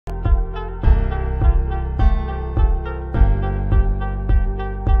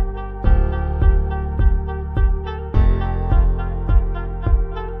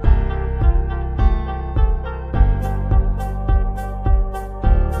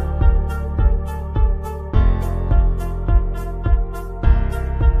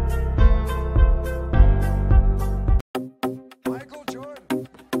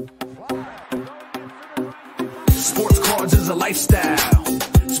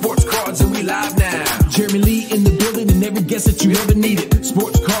we live now. Jeremy Lee in the building and every guest that you ever needed.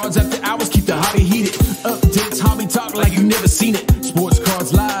 Sports cards after hours, keep the hobby heated. Updates, hobby talk like you never seen it. Sports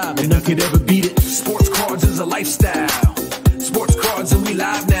cards live and none could ever beat it. Sports cards is a lifestyle. Sports cards and we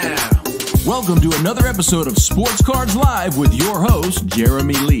live now. Welcome to another episode of Sports Cards Live with your host,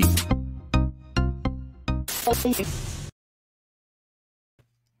 Jeremy Lee.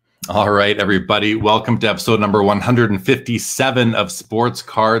 All right, everybody. Welcome to episode number 157 of Sports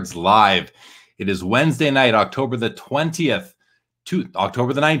Cards Live. It is Wednesday night, October the 20th to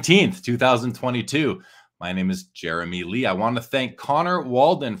October the 19th, 2022. My name is Jeremy Lee. I want to thank Connor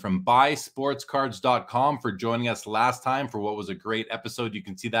Walden from buysportscards.com for joining us last time for what was a great episode. You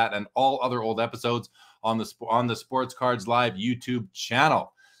can see that and all other old episodes on the Sports Cards Live YouTube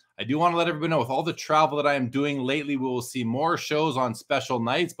channel. I do want to let everybody know with all the travel that I am doing lately, we will see more shows on special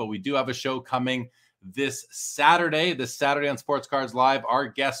nights, but we do have a show coming this Saturday on Sports Cards Live. Our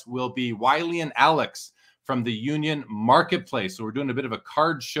guests will be Wiley and Alex from the Union Marketplace. So we're doing a bit of a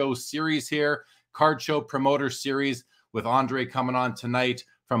card show series here, card show promoter series with Andre coming on tonight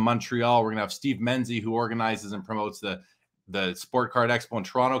from Montreal. We're going to have Steve Menzie, who organizes and promotes the Sport Card Expo in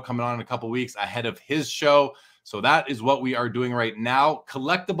Toronto, coming on in a couple weeks ahead of his show. So that is what we are doing right now.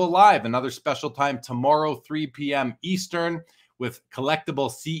 Collectible Live, another special time tomorrow, 3 p.m. Eastern, with Collectible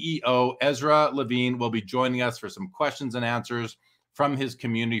CEO Ezra Levine will be joining us for some questions and answers from his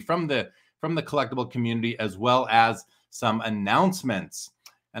community, from the collectible community, as well as some announcements.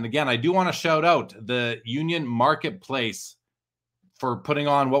 And again, I do want to shout out the Union Marketplace for putting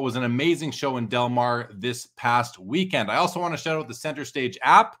on what was an amazing show in Del Mar this past weekend. I also want to shout out the Center Stage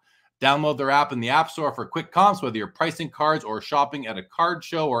app. Download their app in the App Store for quick comps, whether you're pricing cards or shopping at a card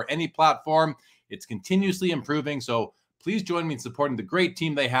show or any platform. It's continuously improving, so please join me in supporting the great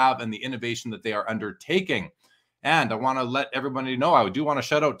team they have and the innovation that they are undertaking. And I want to let everybody know, I do want to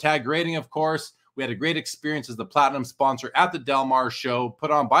shout out Tag Grading, of course. We had a great experience as the platinum sponsor at the Del Mar show, put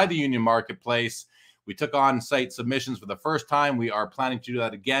on by the Union Marketplace. We took on site submissions for the first time. We are planning to do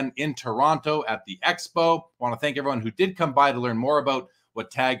that again in Toronto at the Expo. I want to thank everyone who did come by to learn more about what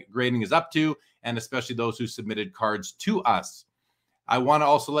Tag Grading is up to, and especially those who submitted cards to us. I want to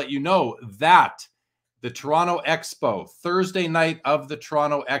also let you know that the Toronto Expo, Thursday night of the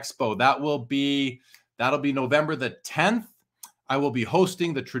Toronto Expo, that'll be November the 10th. I will be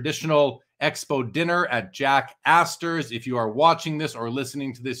hosting the traditional Expo dinner at Jack Astor's. If you are watching this or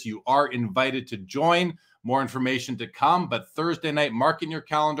listening to this, you are invited to join. More information to come, but Thursday night, mark in your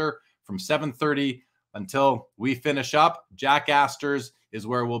calendar from 7:30 until we finish up. Jack Astor's is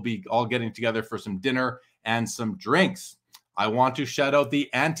where we'll be all getting together for some dinner and some drinks. I want to shout out the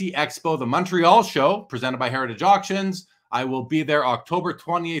L'Anti Expo, the Montreal show presented by Heritage Auctions. I will be there October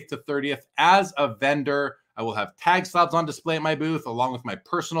 28th to 30th as a vendor. I will have tag slabs on display at my booth, along with my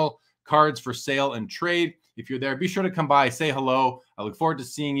personal cards for sale and trade. If you're there, be sure to come by, say hello. I look forward to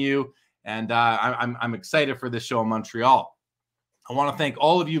seeing you, and I'm excited for this show in Montreal. I want to thank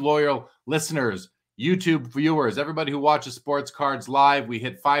all of you loyal listeners, YouTube viewers, everybody who watches Sports Cards Live. We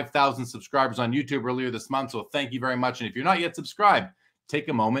hit 5,000 subscribers on YouTube earlier this month, so thank you very much. And if you're not yet subscribed, take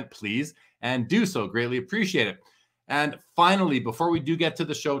a moment, please, and do so. Greatly appreciate it. And finally, before we do get to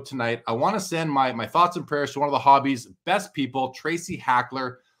the show tonight, I want to send my thoughts and prayers to one of the hobby's best people, Tracy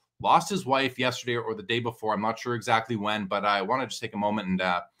Hackler. Lost his wife yesterday or the day before. I'm not sure exactly when, but I want to just take a moment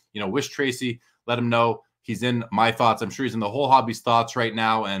and wish Tracy, let him know he's in my thoughts. I'm sure he's in the whole hobby's thoughts right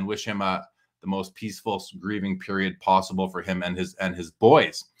now, and wish him the most peaceful grieving period possible for him and his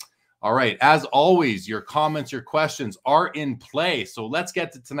boys. All right. As always, your comments, your questions are in play. So let's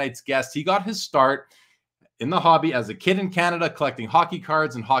get to tonight's guest. He got his start in the hobby as a kid in Canada, collecting hockey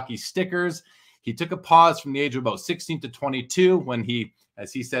cards and hockey stickers. He took a pause from the age of about 16 to 22 when he,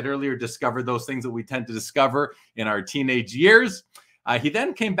 as he said earlier, discovered those things that we tend to discover in our teenage years. He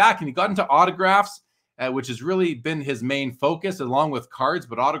then came back and he got into autographs, which has really been his main focus, along with cards,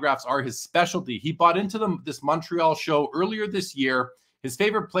 but autographs are his specialty. He bought into this Montreal show earlier this year. His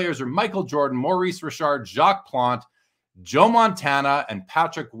favorite players are Michael Jordan, Maurice Richard, Jacques Plante, Joe Montana, and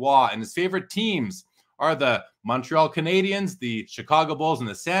Patrick Waugh. And his favorite teams are the Montreal Canadiens, the Chicago Bulls, and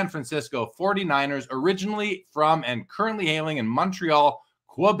the San Francisco 49ers, originally from and currently hailing in Montreal,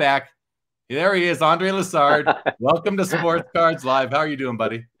 Quebec. There he is, Andre Lessard. Welcome to Sports Cards Live. How are you doing,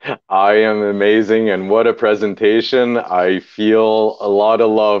 buddy? I am amazing, and what a presentation. I feel a lot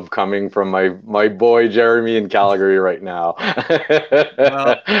of love coming from my boy Jeremy in Calgary right now.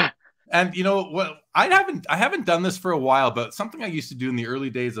 Well, and you know what? I haven't done this for a while, but something I used to do in the early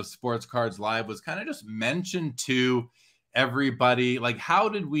days of Sports Cards Live was kind of just mention to everybody, like, how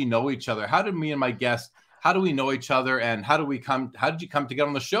did we know each other? How did me and my guest how do we know each other, and how did you come to get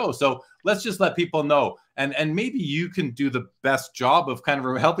on the show? So let's just let people know, and maybe you can do the best job of kind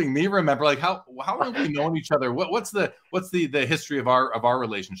of helping me remember, like, how long have we known each other? What's the history of our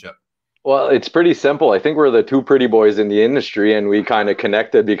relationship? Well, it's pretty simple. I think we're the two pretty boys in the industry, and we kind of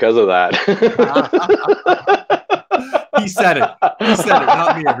connected because of that. He said it. He said it,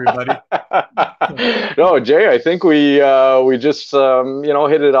 not me, everybody. No, Jay, I think we just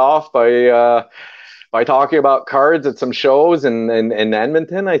hit it off by talking about cards at some shows in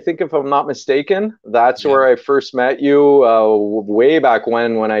Edmonton. I think, if I'm not mistaken, that's where I first met you, way back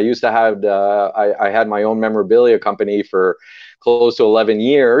when I used to have I had my own memorabilia company for close to 11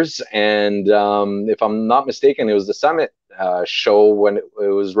 years. And if I'm not mistaken, it was the Summit show when it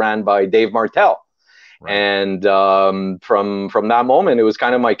was ran by Dave Martell. Right. And from that moment, it was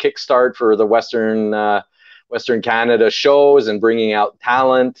kind of my kickstart for the Western Canada shows and bringing out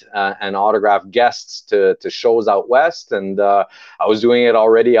talent and autograph guests to shows out west. And I was doing it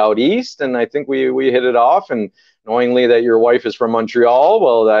already out east, and I think we hit it off. And knowingly that your wife is from Montreal,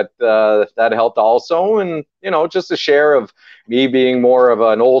 well, that helped also. And just a share of me being more of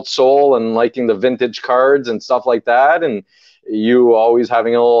an old soul and liking the vintage cards and stuff like that, and you always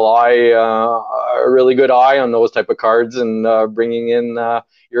having a little a really good eye on those type of cards, and bringing in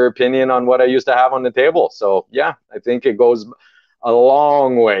your opinion on what I used to have on the table. So yeah, I think it goes a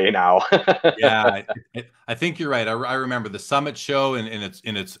long way now. Yeah, I think you're right. I remember the Summit show in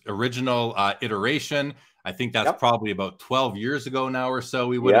its original iteration. I think that's probably about 12 years ago now or so.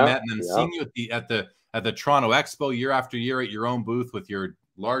 We would have met, and then seeing you at the Toronto Expo year after year at your own booth with your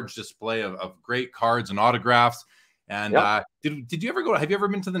large display of great cards and autographs. And did you ever go? Have you ever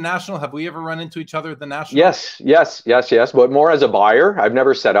been to the National? Have we ever run into each other at the National? Yes. But more as a buyer. I've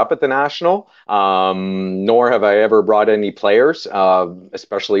never set up at the National, nor have I ever brought any players.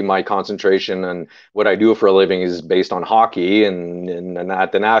 Especially my concentration and what I do for a living is based on hockey, and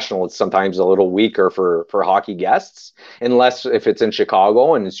at the National, it's sometimes a little weaker for hockey guests, unless if it's in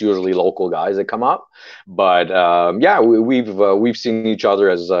Chicago, and it's usually local guys that come up. But we've seen each other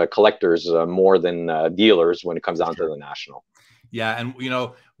as collectors more than dealers when it comes down to the National. Yeah. And,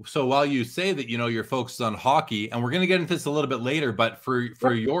 so while you say that, you're focused on hockey, and we're going to get into this a little bit later, but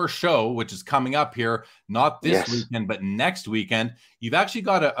for your show, which is coming up here, not this weekend, but next weekend, you've actually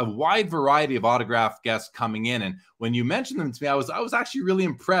got a wide variety of autograph guests coming in. And when you mentioned them to me, I was actually really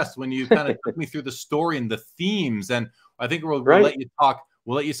impressed when you kind of took me through the story and the themes. And I think we'll let you talk.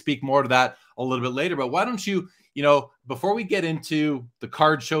 We'll let you speak more to that a little bit later. But why don't you, before we get into the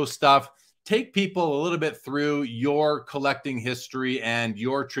card show stuff, take people a little bit through your collecting history and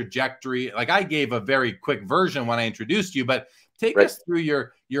your trajectory. Like, I gave a very quick version when I introduced you, but take us through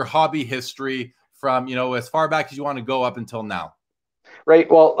your hobby history from, as far back as you want to go up until now. Right.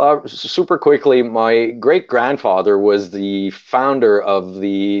 Well, super quickly, my great-grandfather was the founder of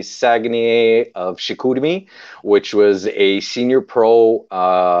the Saguenay of Chicoutimi, which was a senior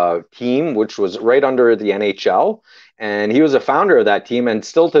pro team, which was right under the NHL. And he was a founder of that team, and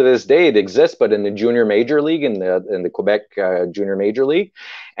still to this day it exists, but in the junior major league, in the Quebec junior major league.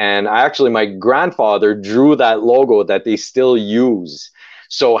 And my grandfather drew that logo that they still use.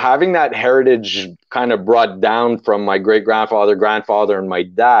 So having that heritage kind of brought down from my great-grandfather, grandfather, and my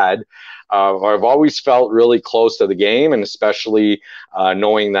dad, I've always felt really close to the game, and especially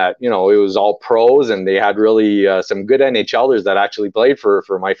knowing that, it was all pros, and they had really some good NHLers that actually played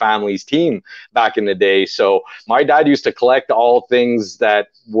for my family's team back in the day. So my dad used to collect all things that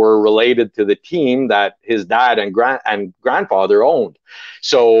were related to the team that his dad and grandfather owned.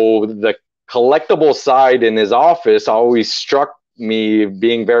 So the collectible side in his office always struck me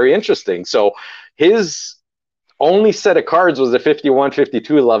being very interesting. So his only set of cards was the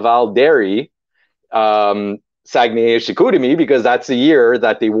 51-52 Laval Dairy Saguenay Chicoutimi, because that's the year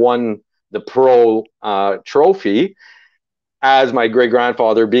that they won the pro trophy, as my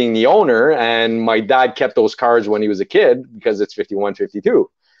great-grandfather being the owner, and my dad kept those cards when he was a kid because it's 51-52.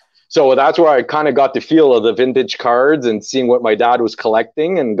 So that's where I kind of got the feel of the vintage cards and seeing what my dad was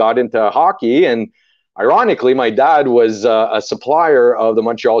collecting, and got into hockey. And ironically, my dad was a supplier of the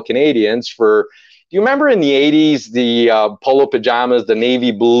Montreal Canadiens for, do you remember in the 80s, the polo pajamas, the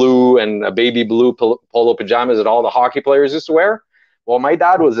navy blue and a baby blue polo pajamas that all the hockey players used to wear? Well, my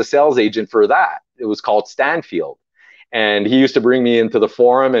dad was a sales agent for that. It was called Stanfield. And he used to bring me into the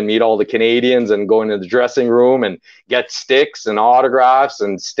forum and meet all the Canadians and go into the dressing room and get sticks and autographs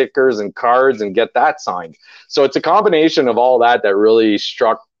and stickers and cards and get that signed. So it's a combination of all that that really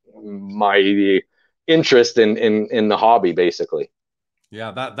struck my interest in the hobby, basically.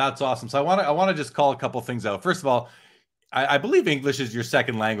 Yeah, that's awesome. So I want to just call a couple things out. First of all, I believe English is your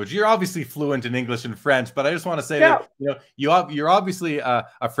second language. You're obviously fluent in English and French, but I just want to say Yeah. that you're obviously a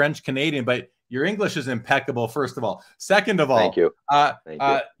French Canadian, but your English is impeccable. First of all, second of all, Thank you.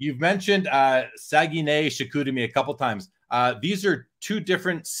 You've mentioned Saguenay, Chicoutimi a couple times. These are two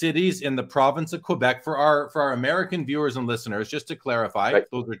different cities in the province of Quebec. For our American viewers and listeners, just to clarify, Right.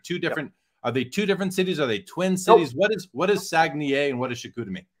 those are two different. Yep. Are they two different cities? Are they twin cities? Nope. What is Saguenay and what is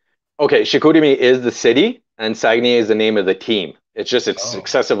Chicoutimi? Okay, Chicoutimi is the city, and Saguenay is the name of the team. It's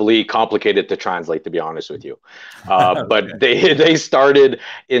excessively complicated to translate, to be honest with you. Okay. But they started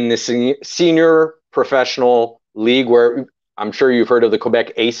in the senior professional league, where I'm sure you've heard of the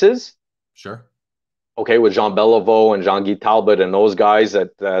Quebec Aces. Sure. Okay, with Jean Beliveau and Jean-Guy Talbot and those guys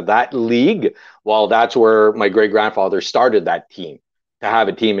at that league. Well, that's where my great-grandfather started that team, to have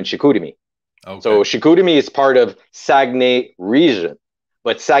a team in Chicoutimi. Okay. So Chicoutimi is part of Saguenay region,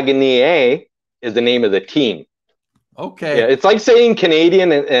 but Saguenay is the name of the team. Okay. Yeah, it's like saying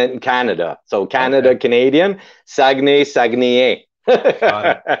Canadian and Canada. So Canada, Canadian, Saguenay, Saguenay.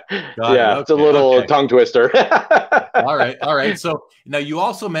 Got it. Yeah, it's a little tongue twister. All right. So now you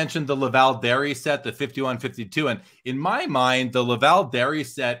also mentioned the Laval Dairy set, the 51-52, and in my mind, the Laval Dairy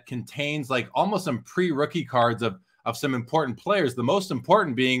set contains like almost some pre-rookie cards of some important players. The most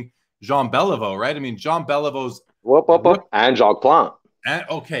important being Jean Beliveau, right? I mean, Jean Beliveau's and Jacques Plante. And,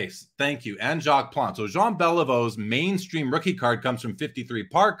 thank you. And Jacques Plante. So Jean Beliveau's mainstream rookie card comes from 53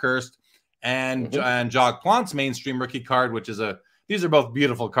 Parkhurst, and Jacques Plante's mainstream rookie card, which is these are both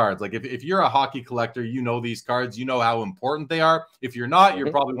beautiful cards. Like if you're a hockey collector, you know these cards, you know how important they are. If you're not, you're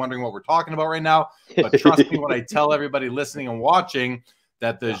probably wondering what we're talking about right now. But trust me when I tell everybody listening and watching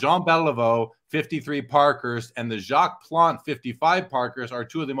that the Jean Beliveau 53 Parkhurst and the Jacques Plante 55 Parkhurst are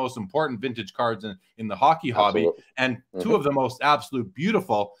two of the most important vintage cards in the hockey hobby, and two of the most absolute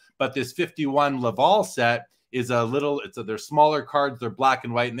beautiful. But this 51 Laval set is they're smaller cards, they're black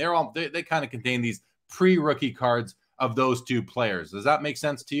and white, and they kind of contain these pre-rookie cards of those two players. Does that make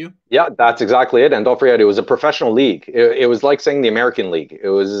sense to you? Yeah, that's exactly it. And don't forget, it was a professional league. It was like saying the American League. It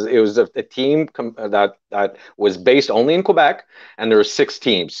was a team that was based only in Quebec, and there were 6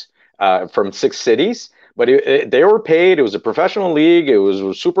 teams from 6 cities. But they were paid. It was a professional league. It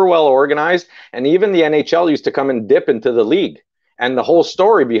was super well organized, and even the NHL used to come and dip into the league. And the whole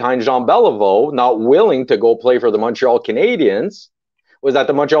story behind Jean Beliveau not willing to go play for the Montreal Canadiens was that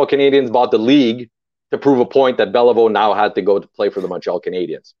the Montreal Canadiens bought the league to prove a point that Beliveau now had to go to play for the Montreal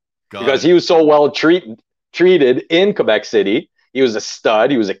Canadiens. Because he was so well treated in Quebec City. He was a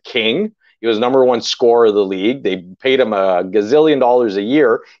stud. He was a king. He was #1 scorer of the league. They paid him $1 gazillion a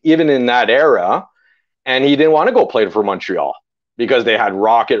year, even in that era. And he didn't want to go play for Montreal because they had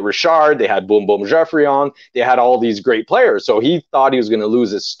Rocket Richard, they had Boom Boom Geoffrion, they had all these great players. So he thought he was going to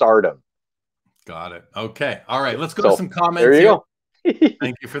lose his stardom. Got it. Okay. All right. Let's go to some comments. There you go.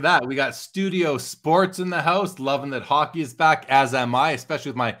 Thank you for that. We got Studio Sports in the house, loving that hockey is back, as am I,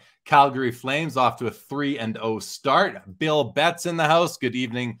 especially with my Calgary Flames off to a 3-0 start. Bill Betts in the house. Good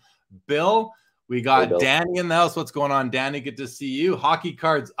evening, Bill. We got Danny in the house. What's going on, Danny? Good to see you. Hockey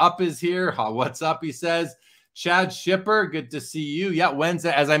Cards Up is here. What's up, he says. Chad Shipper, good to see you. Yeah,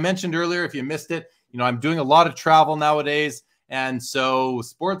 Wednesday, as I mentioned earlier, if you missed it, I'm doing a lot of travel nowadays. And so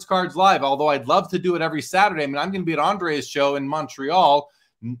Sports Cards Live, although I'd love to do it every Saturday. I mean, I'm going to be at Andre's show in Montreal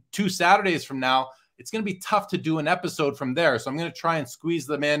 2 Saturdays from now. It's going to be tough to do an episode from there. So I'm going to try and squeeze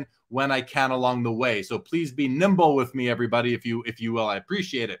them in when I can along the way. So please be nimble with me, everybody, if you will. I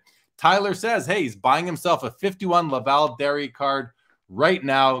appreciate it. Tyler says, hey, he's buying himself a 51 Laval Dairy card right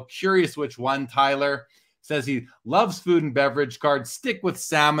now. Curious which one, Tyler. Says he loves food and beverage cards. Stick with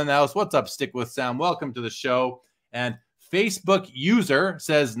Sam in the house. What's up, Stick with Sam? Welcome to the show. And Facebook user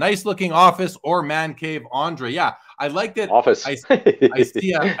says, nice looking office or man cave, Andre. Yeah, I like that. Office.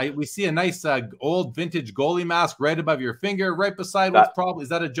 We see a nice old vintage goalie mask right above your finger, right beside what's probably, is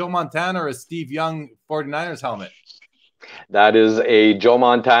that a Joe Montana or a Steve Young 49ers helmet? That is a Joe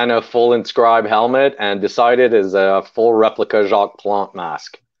Montana full inscribed helmet, and decided is a full replica Jacques Plante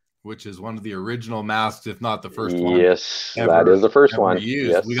mask. Which is one of the original masks, if not the first one. Yes, that is the first one.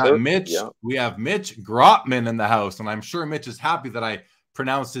 Yes, we got Mitch. Yeah. We have Mitch Grotman in the house, and I'm sure Mitch is happy that I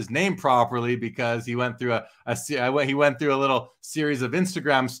pronounced his name properly because he went through he went through a little series of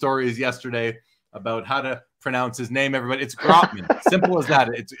Instagram stories yesterday about how to pronounce his name. Everybody, it's Grotman. Simple as that.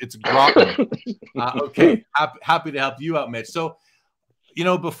 It's Grotman. Okay, happy to help you out, Mitch. So,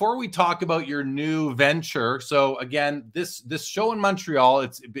 before we talk about your new venture, so again, this show in Montreal,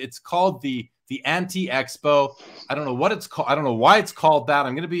 it's called the L'Anti Expo. I don't know what it's called. I don't know why it's called that.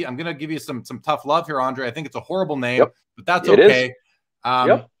 I'm gonna give you some tough love here, Andre. I think it's a horrible name, but that's okay.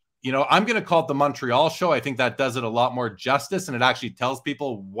 you know, I'm going to call it the Montreal show. I think that does it a lot more justice, and it actually tells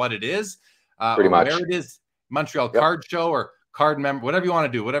people what it is, Pretty or much. where it is. Montreal Card Show, or card member, whatever you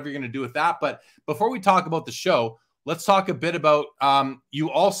want to do, whatever you're going to do with that. But before we talk about the show, let's talk a bit about, you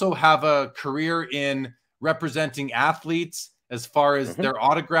also have a career in representing athletes as far as their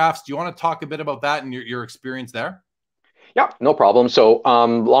autographs. Do you want to talk a bit about that and your experience there? Yeah, no problem. So,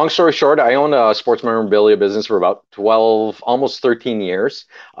 long story short, I own a sports memorabilia business for about 12, almost 13 years.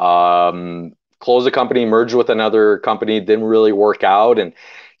 Closed the company, merged with another company, didn't really work out. And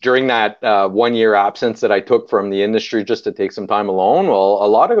during that 1 year absence that I took from the industry just to take some time alone, well, a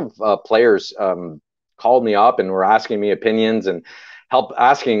lot of players called me up and were asking me opinions and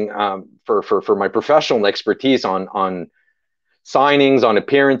asking for my professional expertise on signings, on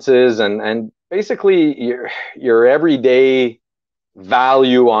appearances, and basically your everyday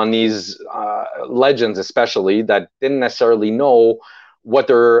value on these legends, especially that didn't necessarily know what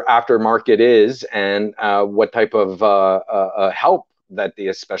their aftermarket is and what type of help that they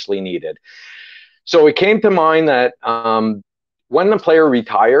especially needed. So it came to mind that when the player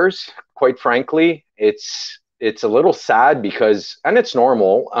retires, quite frankly, it's a little sad because, and it's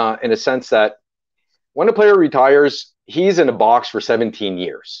normal in a sense that when a player retires, he's in a box for 17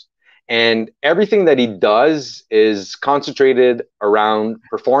 years. And everything that he does is concentrated around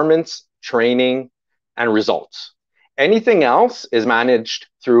performance, training, and results. Anything else is managed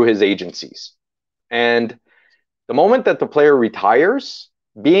through his agencies. And the moment that the player retires,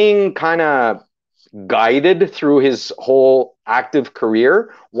 being kind of guided through his whole active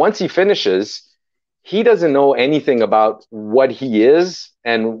career, once he finishes, he doesn't know anything about what he is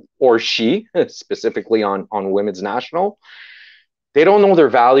and or she, specifically on women's national. They don't know their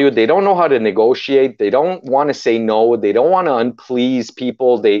value. They don't know how to negotiate. They don't want to say no. They don't want to unplease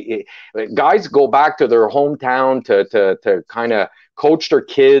people. Guys go back to their hometown to kind of coach their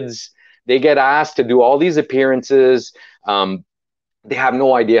kids. They get asked to do all these appearances. They have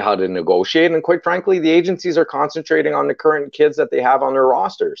no idea how to negotiate. And quite frankly, the agencies are concentrating on the current kids that they have on their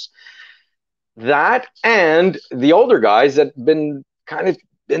rosters. That and the older guys that been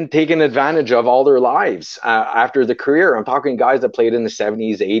taken advantage of all their lives after the career. I'm talking guys that played in the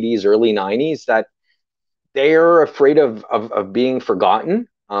 70s, 80s, early 90s, that they're afraid of being forgotten.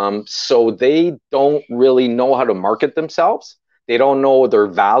 So they don't really know how to market themselves. They don't know their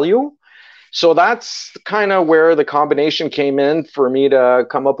value. So that's kind of where the combination came in for me to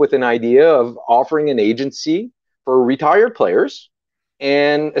come up with an idea of offering an agency for retired players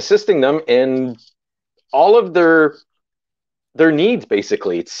and assisting them in all of their needs,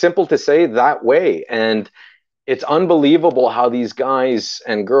 basically. It's simple to say that way. And it's unbelievable how these guys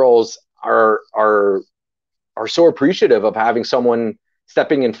and girls are so appreciative of having someone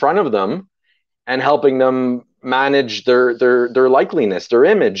stepping in front of them and helping them manage their likeliness, their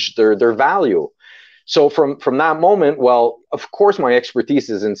image, their value. So from that moment, well, of course, my expertise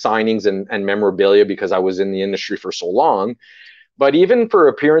is in signings and memorabilia because I was in the industry for so long. But even for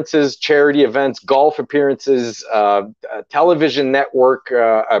appearances, charity events, golf appearances, television network,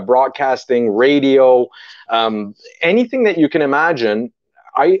 broadcasting, radio, anything that you can imagine,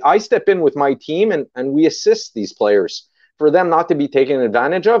 I step in with my team and we assist these players for them not to be taken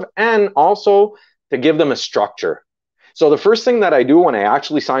advantage of, and also to give them a structure. So the first thing that I do when I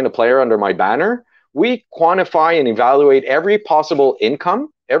actually sign a player under my banner, we quantify and evaluate every possible income,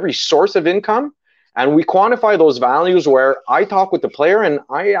 every source of income, and we quantify those values where I talk with the player and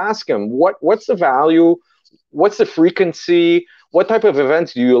I ask him, what's the value? What's the frequency? What type of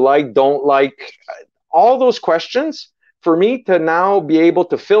events do you like, don't like? All those questions for me to now be able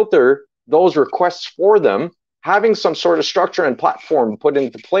to filter those requests for them, having some sort of structure and platform put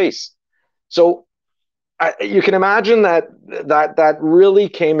into place. So you can imagine that really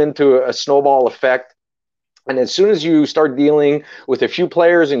came into a snowball effect. And as soon as you start dealing with a few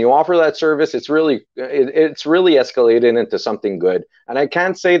players and you offer that service, it's really escalated into something good. And I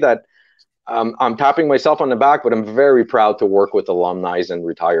can't say that I'm tapping myself on the back, but I'm very proud to work with alumni and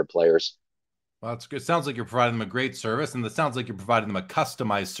retired players. Well, that's good. It sounds like you're providing them a great service, and it sounds like you're providing them a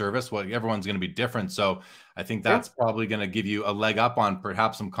customized service. Well, everyone's going to be different, so I think that's probably going to give you a leg up on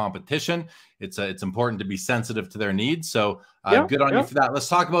perhaps some competition. It's important to be sensitive to their needs. So good on you for that. Let's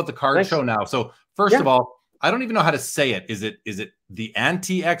talk about the card show now. So first of all, I don't even know how to say it. Is it the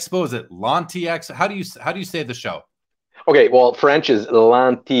Anti Expo? Is it L'Anti Expo? How do you say the show? Okay, well, French is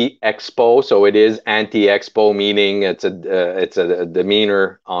L'Anti Expo, so it is Anti Expo, meaning it's a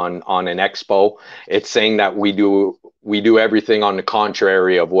demeanor on an expo. It's saying that we do everything on the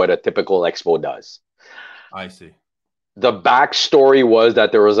contrary of what a typical expo does. I see. The backstory was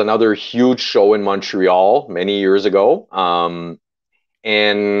that there was another huge show in Montreal many years ago,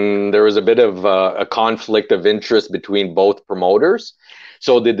 and there was a bit of a conflict of interest between both promoters.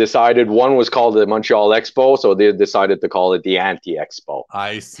 So they decided, one was called the Montreal Expo, so they decided to call it the Anti Expo.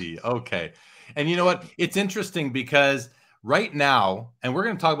 I see. Okay. And you know what? It's interesting because right now, and we're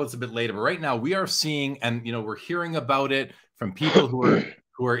going to talk about this a bit later, but right now we are seeing, and you know, we're hearing about it from people who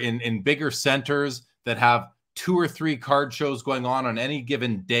are in bigger centers that have 2 or 3 card shows going on any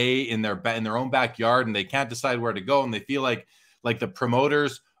given day in their own backyard, and they can't decide where to go, and they feel like the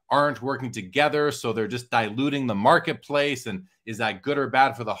promoters aren't working together, so they're just diluting the marketplace. And is that good or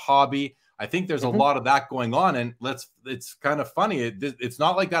bad for the hobby? I think there's a lot of that going on, and it's kind of funny. It's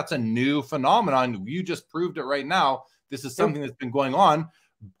not like that's a new phenomenon. You just proved it right now. This is something that's been going on,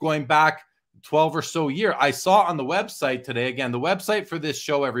 going back 12 or so years. I saw on the website today, again, the website for this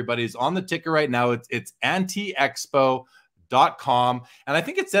show, everybody, is on the ticker right now. It's antiexpo.com. And I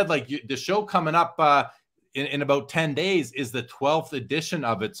think it said like the show coming up in about 10 days is the 12th edition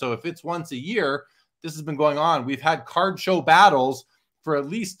of it. So if it's once a year, this has been going on. We've had card show battles for at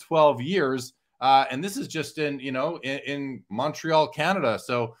least 12 years. And this is just in Montreal, Canada.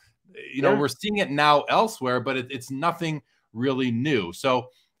 So, we're seeing it now elsewhere, but it's nothing really new. So,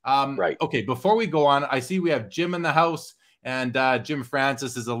 right. Okay, before we go on, I see we have Jim in the house, and Jim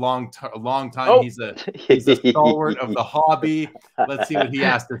Francis is a long time. Oh. He's a stalwart of the hobby. Let's see what he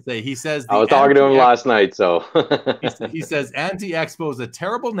has to say. He says, I was talking to him last night, so he says Anti Expo is a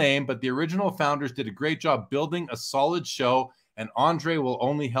terrible name, but the original founders did a great job building a solid show, and Andre will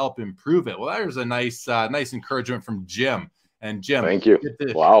only help improve it. Well, there's a nice encouragement from Jim. And Jim, thank you.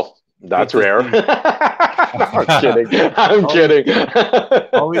 Wow, that's rare. I'm kidding. I'm kidding.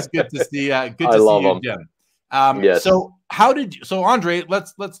 Always good to see. Good to see you, Jim. Yes. So Andre,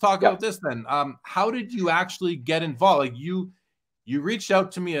 let's talk about this then. How did you actually get involved? Like you reached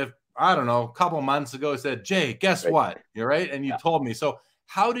out to me a couple of months ago. Said, Jay, guess what? You're right, and you told me. So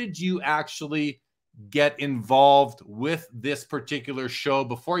how did you actually get involved with this particular show?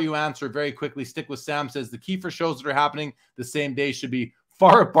 Before you answer, very quickly, Stick with Sam says the key for shows that are happening the same day should be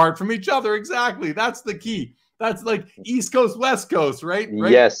far apart from each other. Exactly. That's the key. That's like East Coast, West Coast, right?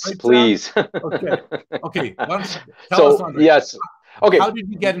 Yes, right, please. Okay. Tell us, Andre, yes. Okay. How did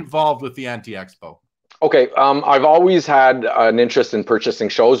you get involved with the Anti Expo? Okay. I've always had an interest in purchasing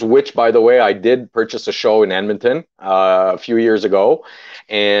shows, which, by the way, I did purchase a show in Edmonton a few years ago,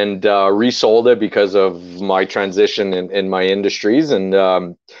 and resold it because of my transition in my industries. And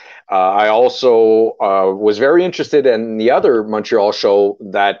I also was very interested in the other Montreal show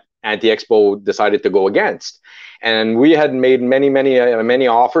that Anti Expo decided to go against. And we had made many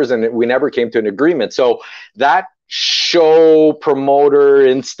offers, and we never came to an agreement. So that show promoter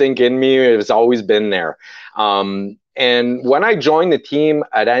instinct in me has always been there. And when I joined the team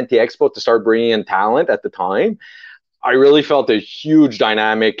at Anti Expo to start bringing in talent at the time, I really felt a huge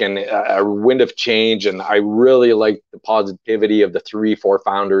dynamic and a wind of change. And I really liked the positivity of the 3-4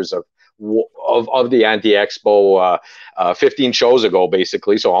 founders of the Anti Expo 15 shows ago,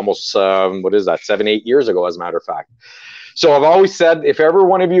 basically. So almost, 7-8 years ago, as a matter of fact. So I've always said, if ever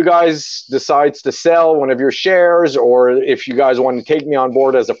one of you guys decides to sell one of your shares, or if you guys want to take me on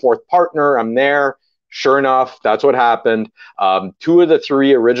board as a 4th partner, I'm there. Sure enough, that's what happened. 2 of the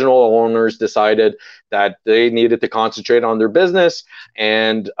 3 original owners decided that they needed to concentrate on their business.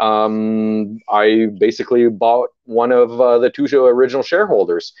 And I basically bought one of the 2 original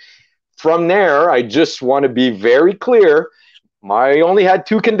shareholders. From there, I just want to be very clear. I only had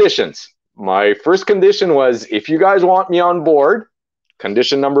 2 conditions. My first condition was, if you guys want me on board,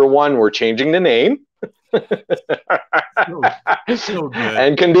 condition number 1, we're changing the name. So good.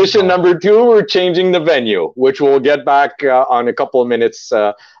 And condition number 2, we're changing the venue, which we'll get back on a couple of minutes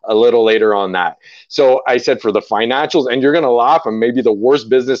a little later on that. So I said, for the financials, and you're going to laugh, I'm maybe the worst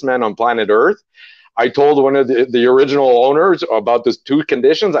businessman on planet Earth. I told one of the original owners about those 2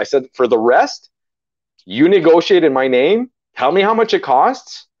 conditions. I said, for the rest, you negotiate in my name, tell me how much it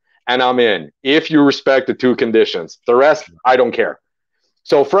costs, and I'm in, if you respect the 2 conditions. The rest, I don't care.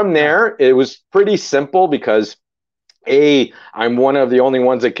 So from there, it was pretty simple because A, I'm one of the only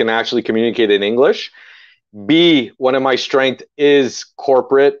ones that can actually communicate in English. B, one of my strengths is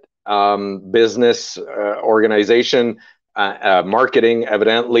corporate business, organization, marketing,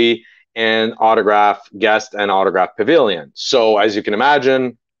 evidently, and autograph guest and autograph pavilion. So as you can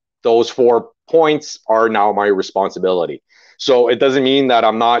imagine, those 4 points are now my responsibility. So it doesn't mean that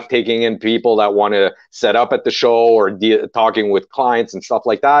I'm not taking in people that want to set up at the show or talking with clients and stuff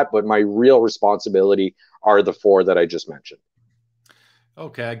like that. But my real responsibility are the 4 that I just mentioned.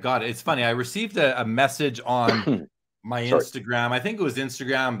 Okay, I got it. It's funny. I received a message on my Instagram. I think it was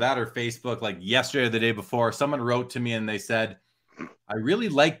Instagram, that or Facebook, like yesterday or the day before. Someone wrote to me and they said, I really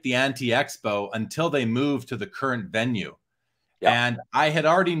liked the Anti Expo until they moved to the current venue. Yeah. And I had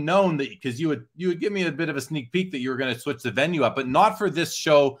already known that, because you would give me a bit of a sneak peek that you were going to switch the venue up, but not for this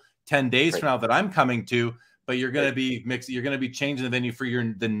show 10 days from now that I'm coming to, but you're going to be mixing, you're going to be changing the venue for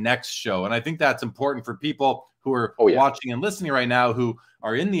the next show. And I think that's important for people who are watching and listening right now, who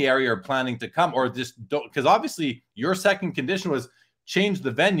are in the area or planning to come, or just don't, because obviously your second condition was change the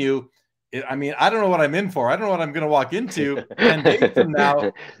venue. I mean, I don't know what I'm in for. I don't know what I'm going to walk into 10 days from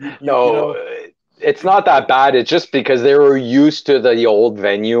now. It's not that bad. It's just because they were used to the old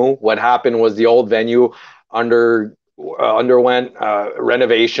venue. What happened was the old venue underwent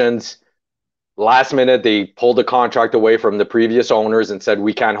renovations. Last minute, they pulled the contract away from the previous owners and said,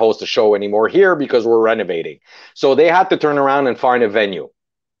 we can't host a show anymore here because we're renovating. So they had to turn around and find a venue.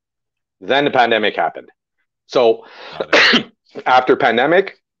 Then the pandemic happened. So after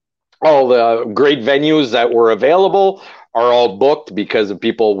pandemic, all the great venues that were available are all booked because of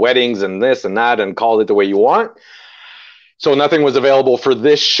people, weddings and this and that, and call it the way you want. So nothing was available for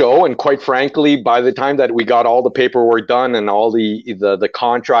this show. And quite frankly, by the time that we got all the paperwork done and all the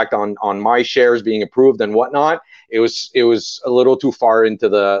contract on my shares being approved and whatnot, it was a little too far into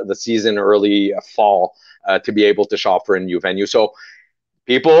the season, early fall, to be able to shop for a new venue. So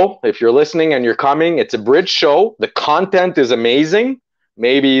people, if you're listening and you're coming, it's a bridge show. The content is amazing.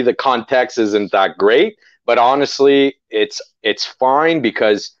 Maybe the context isn't that great, but honestly, it's fine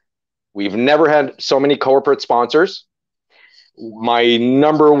because we've never had so many corporate sponsors. My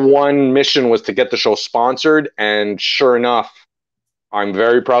number one mission was to get the show sponsored, and sure enough, I'm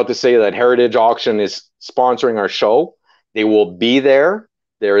very proud to say that Heritage Auction is sponsoring our show. They will be there.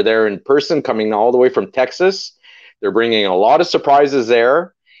 They're there in person, coming all the way from Texas. They're bringing a lot of surprises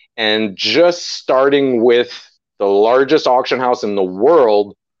there, and just starting with the largest auction house in the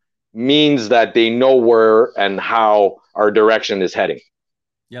world means that they know where and how our direction is heading.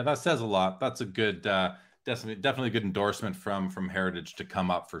 Yeah, that says a lot. That's a good, definitely a good endorsement from Heritage to come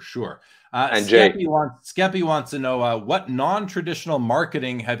up for sure. And Skeppy wants to know, what non-traditional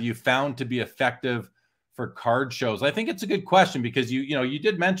marketing have you found to be effective for card shows? I think it's a good question, because you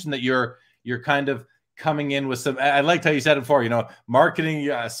did mention that you're kind of coming in with some. I liked how you said it before.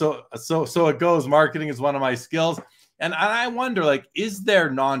 Marketing. So it goes. Marketing is one of my skills. And I wonder, like, is there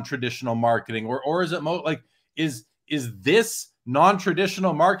non-traditional marketing, or is it is this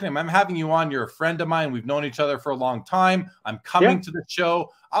non-traditional marketing? I'm having you on. You're a friend of mine. We've known each other for a long time. I'm coming to the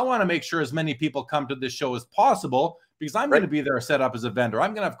show. I want to make sure as many people come to this show as possible, because I'm going to be there set up as a vendor.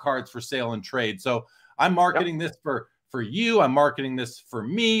 I'm going to have cards for sale and trade. So I'm marketing this for you. I'm marketing this for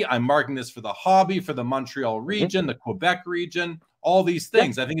me. I'm marketing this for the hobby, for the Montreal region, the Quebec region, all these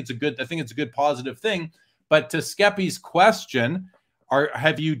things. I think it's a good positive thing. But to Skeppy's question,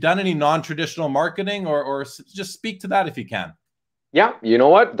 have you done any non-traditional marketing, or just speak to that if you can? Yeah, you know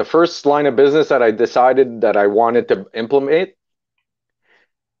what? The first line of business that I decided that I wanted to implement,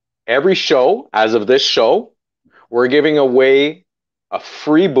 every show, as of this show, we're giving away a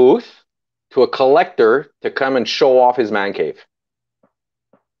free booth to a collector to come and show off his man cave.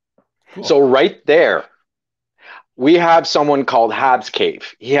 Cool. So right there, we have someone called Hab's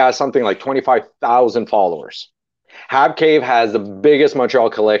Cave. He has something like 25,000 followers. Hab Cave has the biggest Montreal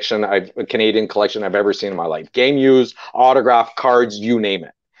collection, Canadian collection I've ever seen in my life. Game used, autographed cards, you name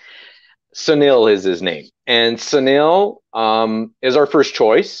it. Sunil is his name. And Sunil is our first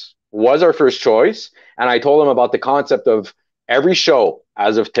choice, was our first choice. And I told him about the concept of every show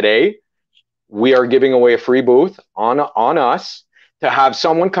as of today, we are giving away a free booth on us to have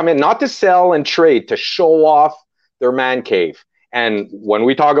someone come in, not to sell and trade, to show off their man cave. And when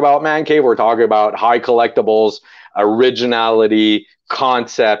we talk about man cave, we're talking about high collectibles, originality,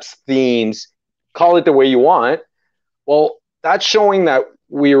 concepts, themes, call it the way you want. Well, that's showing that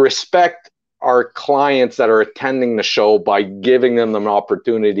we respect our clients that are attending the show by giving them an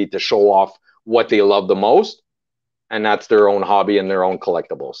opportunity to show off what they love the most, and that's their own hobby and their own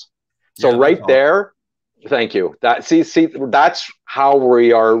collectibles. So right there, thank you. That's how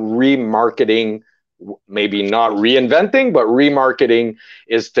we are remarketing. Maybe not reinventing, but remarketing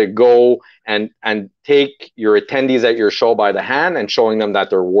is to go and take your attendees at your show by the hand and showing them that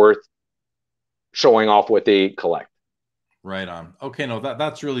they're worth showing off what they collect. Right on. Okay, no,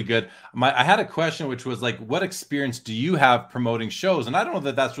 that's really good. I had a question, which was like, what experience do you have promoting shows? And I don't know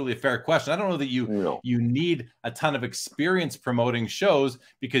that that's really a fair question. I don't know that you need a ton of experience promoting shows,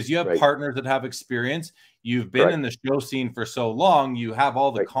 because you have partners that have experience. You've been in the show scene for so long. You have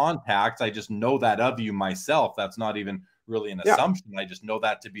all the contacts. I just know that of you myself. That's not even really an assumption. I just know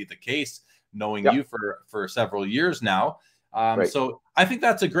that to be the case, knowing you for several years now. Right. So I think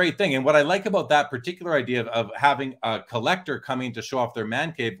that's a great thing. And what I like about that particular idea of having a collector coming to show off their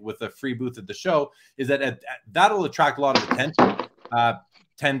man cave with a free booth at the show is that that'll attract a lot of attention.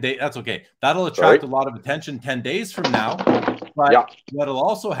 10 days, that's okay. That'll attract a lot of attention 10 days from now. But what'll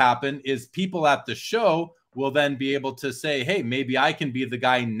also happen is people at the show will then be able to say, hey, maybe I can be the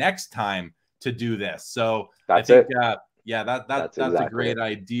guy next time to do this. So I think, yeah, that's exactly a great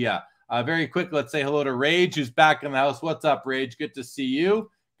idea. Very quick, let's say hello to Rage, who's back in the house. What's up, Rage? Good to see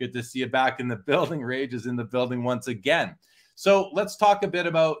you. Good to see you back in the building. Rage is in the building once again. So let's talk a bit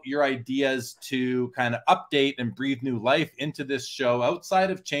about your ideas to kind of update and breathe new life into this show outside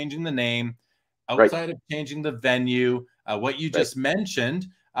of changing the name, outside of changing the venue, what you just mentioned.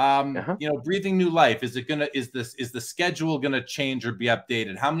 You know, breathing new life. Is the schedule gonna change or be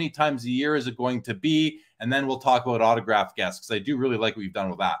updated? How many times a year is it going to be? And then we'll talk about autograph guests, because I do really like what you've done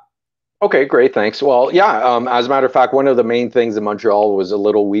with that. Okay, great, thanks. Well, yeah, as a matter of fact, one of the main things in Montreal was a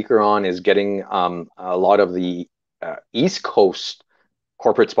little weaker on is getting a lot of the East Coast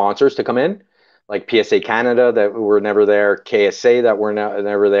corporate sponsors to come in, like PSA Canada that were never there, KSA that were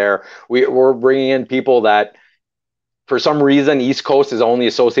never there. We're bringing in people that, for some reason, East Coast is only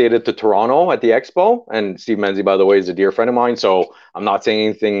associated to Toronto at the Expo. And Steve Menzie, by the way, is a dear friend of mine. So I'm not saying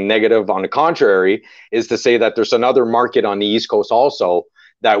anything negative. On the contrary, is to say that there's another market on the East Coast also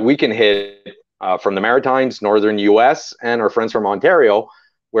that we can hit from the Maritimes, Northern US, and our friends from Ontario,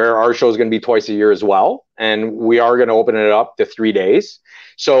 where our show is going to be twice a year as well. And we are going to open it up to 3 days.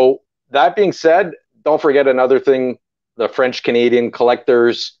 So that being said, don't forget another thing, the French Canadian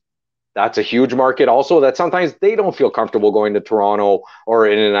collectors. That's a huge market also, that sometimes they don't feel comfortable going to Toronto or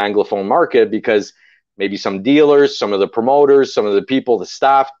in an Anglophone market because maybe some dealers, some of the promoters, some of the people, the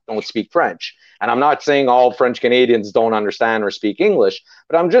staff don't speak French. And I'm not saying all French Canadians don't understand or speak English,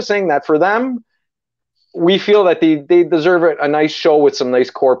 but I'm just saying that for them, we feel that they deserve a nice show with some nice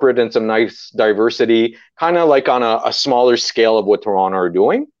corporate and some nice diversity, kind of like on a smaller scale of what Toronto are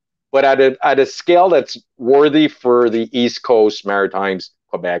doing, but at a scale that's worthy for the East Coast, Maritimes,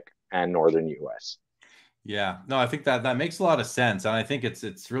 Quebec, and Northern US. Yeah, no, I think that makes a lot of sense. And I think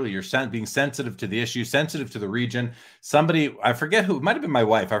it's really being sensitive to the issue, sensitive to the region. Somebody, I forget who, it might have been my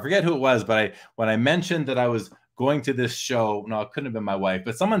wife. I forget who it was, but when I mentioned that I was going to this show, no, it couldn't have been my wife,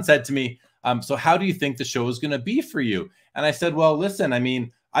 but someone said to me, so how do you think the show is going to be for you? And I said, well, listen, I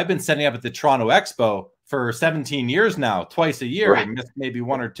mean, I've been setting up at the Toronto Expo for 17 years now, twice a year, and missed maybe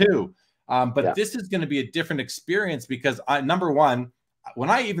one or two. But this is going to be a different experience because number one, when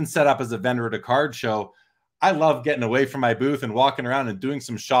I even set up as a vendor at a card show, I love getting away from my booth and walking around and doing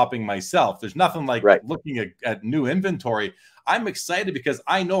some shopping myself. There's nothing like looking at new inventory. I'm excited because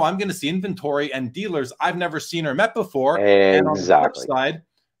I know I'm going to see inventory and dealers I've never seen or met before. And on the flip side,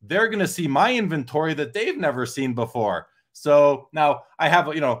 they're going to see my inventory that they've never seen before. So now I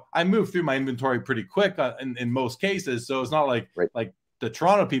have, you know, I move through my inventory pretty quick in most cases. So it's not like like the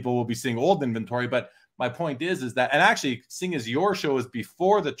Toronto people will be seeing old inventory. But my point is that, and actually, seeing as your show is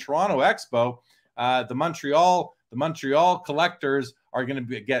before the Toronto Expo, the Montreal collectors are going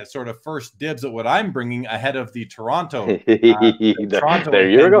to get sort of first dibs at what I'm bringing ahead of the Toronto. There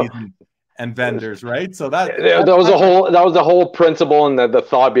you go. And vendors, right? So that was the whole principle, and the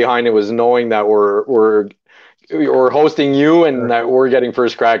thought behind it was knowing that we're hosting you and that we're getting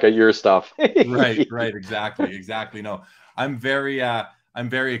first crack at your stuff. right, exactly. No, I'm very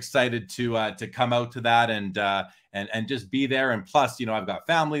excited to come out to that and just be there. And plus, you know, I've got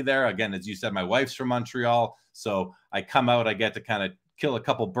family there. Again, as you said, my wife's from Montreal, so I come out, I get to kind of kill a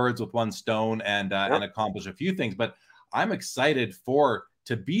couple birds with one stone and accomplish a few things. But I'm excited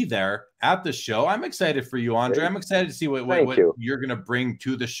to be there at the show. I'm excited for you, Andre. I'm excited to see what you're going to bring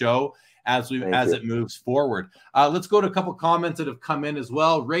to the show as it moves forward. Let's go to a couple comments that have come in as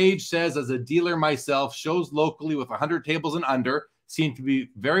well. Rage says, as a dealer myself, shows locally with 100 tables and under seem to be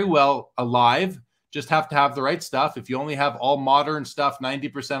very well alive. Just have to have the right stuff. If you only have all modern stuff,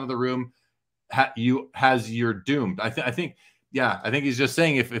 90% of the room you're doomed. I think he's just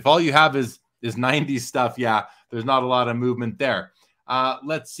saying if all you have is 90s stuff, there's not a lot of movement there.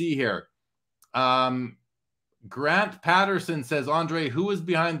 Let's see here. Grant Patterson says, Andre, who was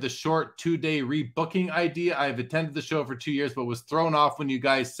behind the short 2-day rebooking idea? I've attended the show for 2 years, but was thrown off when you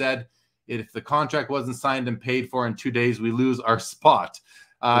guys said if the contract wasn't signed and paid for in 2 days, we lose our spot.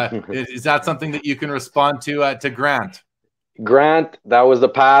 Is that something that you can respond to Grant? Grant, that was the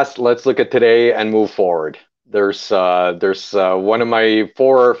past. Let's look at today and move forward. There's one of my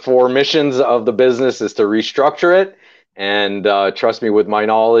four missions of the business is to restructure it. And trust me, with my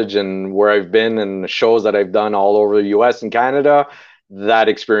knowledge and where I've been and the shows that I've done all over the US and Canada, that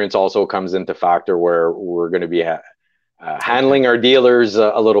experience also comes into factor where we're going to be handling our dealers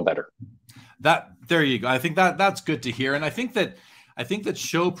a little better. There you go. I think that's good to hear. And I think that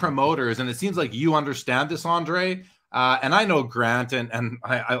show promoters, and it seems like you understand this, Andre. And I know Grant, and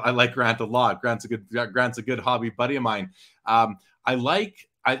I like Grant a lot. Grant's a good hobby buddy of mine. I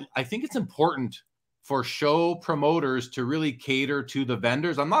think it's important for show promoters to really cater to the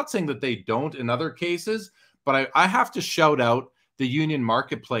vendors. I'm not saying that they don't in other cases, but I have to shout out the Union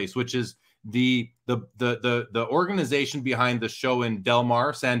Marketplace, which is the organization behind the show in Del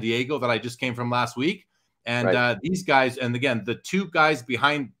Mar, San Diego, that I just came from last week. And these guys, and again, the two guys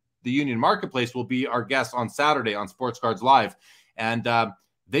behind the Union Marketplace will be our guests on Saturday on Sports Cards Live. And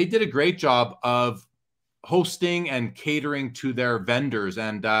they did a great job of hosting and catering to their vendors.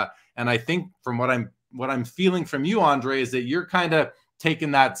 And I think from what I'm feeling from you, Andre, is that you're kind of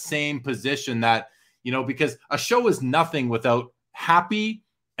taking that same position, that, you know, because a show is nothing without happy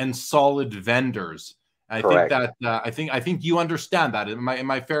and solid vendors. I Correct. think that I think you understand that. Am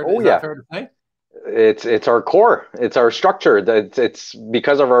I fair? Oh, is yeah. that fair to say? It's our core. It's our structure. That it's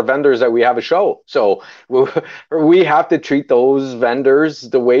because of our vendors that we have a show. So we have to treat those vendors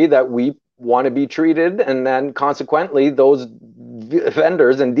the way that we want to be treated, and then consequently, those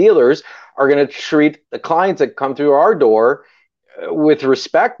vendors and dealers are going to treat the clients that come through our door with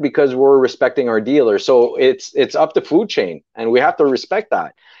respect, because we're respecting our dealers. So it's up the food chain, and we have to respect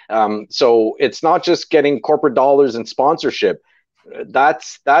that. So it's not just getting corporate dollars and sponsorship.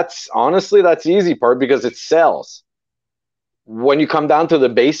 That's honestly, that's the easy part, because it sells. When you come down to the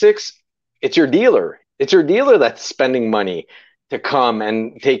basics, it's your dealer. It's your dealer that's spending money to come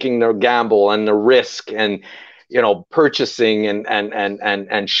and taking the gamble and the risk, and, you know, purchasing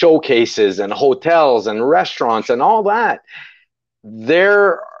and showcases and hotels and restaurants and all that.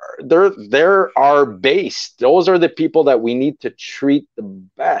 They're our base. Those are the people that we need to treat the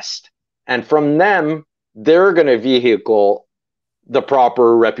best, and from them, they're going to vehicle the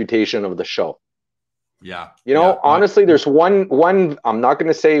proper reputation of the show. Yeah. You know, honestly, there's one, I'm not going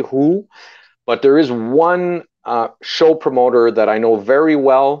to say who, but there is one show promoter that I know very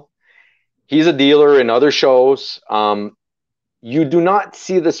well. He's a dealer in other shows. You do not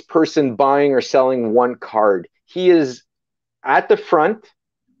see this person buying or selling one card. He is at the front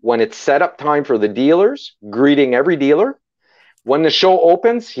when it's set up time for the dealers, greeting every dealer. When the show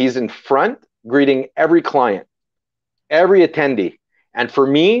opens, he's in front, greeting every client, every attendee. And for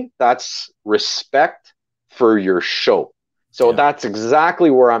me, that's respect for your show. So that's exactly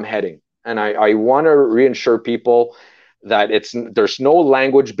where I'm heading. And I want to reassure people that there's no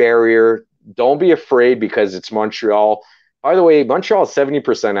language barrier. Don't be afraid, because it's Montreal. By the way, Montreal is 70%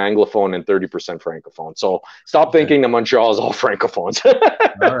 Anglophone and 30% Francophone. So stop thinking that Montreal is all Francophones.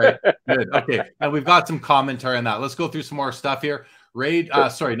 All right, good. Okay, and we've got some commentary on that. Let's go through some more stuff here. Rage,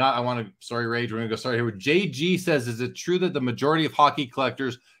 Rage, we're going to go start here with JG says, is it true that the majority of hockey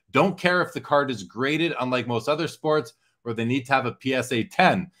collectors don't care if the card is graded, unlike most other sports where they need to have a PSA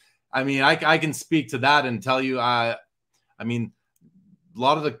 10? I mean, I can speak to that and tell you, I mean, a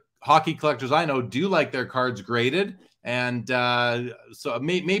lot of the hockey collectors I know do like their cards graded. And so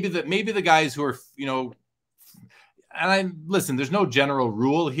maybe the guys who are, you know, and listen, there's no general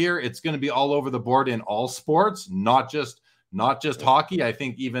rule here. It's going to be all over the board in all sports, not just hockey. I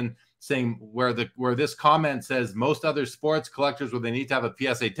think even saying where this comment says most other sports collectors where they need to have a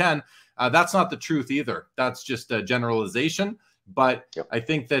PSA 10, that's not the truth either. That's just a generalization. But I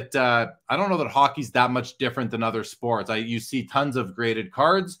think that I don't know that hockey's that much different than other sports. You see tons of graded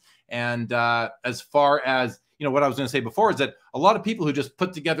cards. And as far as, you know, what I was going to say before is that a lot of people who just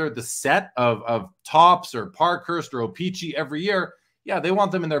put together the set of Topps or Parkhurst or O-Pee-Chee every year, they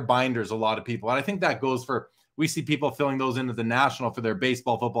want them in their binders, a lot of people. And I think that goes for, we see people filling those into the National for their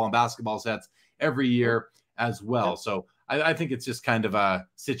baseball, football, and basketball sets every year as well. So I think it's just kind of a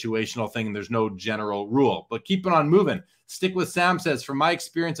situational thing. And there's no general rule. But keeping on moving. Stick with Sam says, from my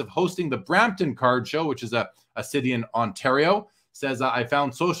experience of hosting the Brampton Card Show, which is a city in Ontario, says I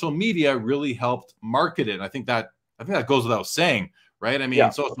found social media really helped market it. I think that goes without saying, right? I mean,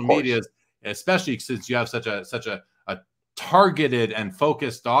 social media, especially since you have such a targeted and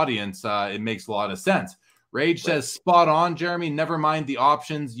focused audience, it makes a lot of sense. Rage says, spot on, Jeremy. Never mind the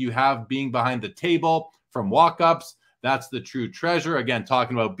options you have being behind the table from walk-ups. That's the true treasure. Again,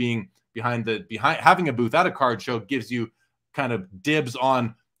 talking about being behind having a booth at a card show gives you kind of dibs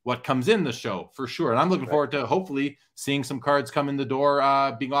on what comes in the show for sure. And I'm looking forward to hopefully seeing some cards come in the door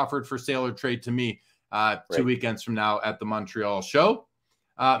being offered for sale or trade to me 2 weekends from now at the Montreal show.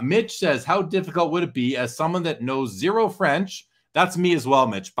 Mitch says, how difficult would it be as someone that knows zero French? That's me as well,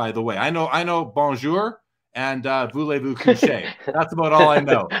 Mitch, by the way. I know bonjour and voulez-vous coucher. That's about all I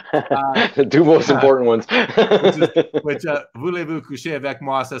know. The two most important ones. which voulez-vous coucher avec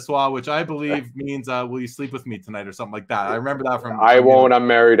moi ce soir, which I believe means will you sleep with me tonight or something like that. I remember that from. I won't. I'm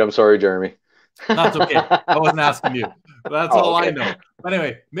married. I'm sorry, Jeremy. That's okay. I wasn't asking you. But that's all okay. I know. But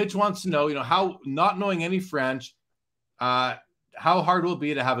anyway, Mitch wants to know, how not knowing any French, how hard will it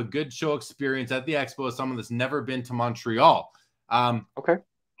be to have a good show experience at the expo as someone that's never been to Montreal? Okay.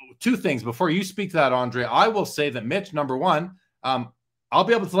 Two things before you speak to that, Andre. I will say that Mitch, number one, I'll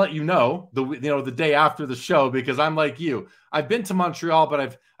be able to let you know the day after the show, because I'm like you. I've been to Montreal,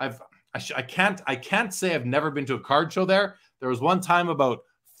 but I can't say I've never been to a card show there. There was one time about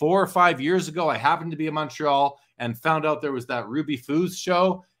 4 or 5 years ago, I happened to be in Montreal and found out there was that Ruby Foos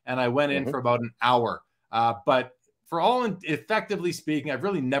show, and I went in for about an hour. But for effectively speaking, I've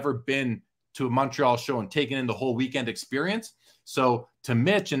really never been to a Montreal show and taken in the whole weekend experience. So to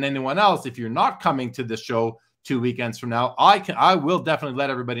Mitch and anyone else, if you're not coming to the show 2 weekends from now, I will definitely let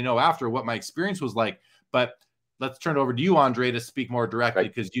everybody know after what my experience was like. But let's turn it over to you, Andre, to speak more directly,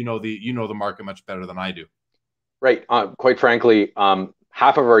 because you know the market much better than I do. Right. Quite frankly,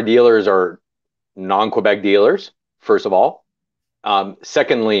 half of our dealers are non-Quebec dealers, first of all.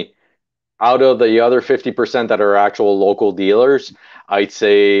 Secondly, out of the other 50% that are actual local dealers, I'd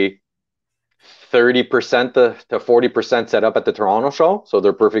say 30% to 40% set up at the Toronto show. So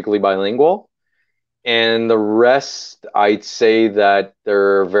they're perfectly bilingual. And the rest, I'd say that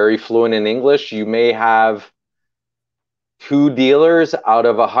they're very fluent in English. You may have 2 dealers out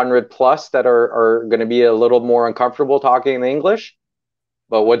of 100 plus that are going to be a little more uncomfortable talking in English.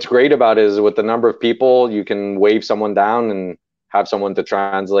 But what's great about it is with the number of people, you can wave someone down and have someone to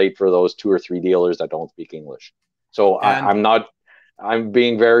translate for those 2 or 3 dealers that don't speak English. So I'm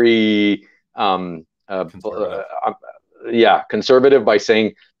being very conservative by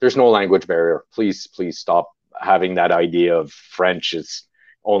saying there's no language barrier. Please stop having that idea of French is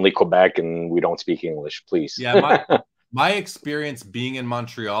only Quebec and we don't speak English, please. Yeah, my experience being in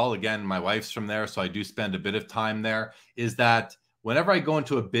Montreal, again, my wife's from there, so I do spend a bit of time there, is that whenever I go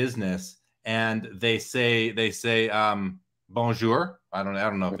into a business and they say bonjour, I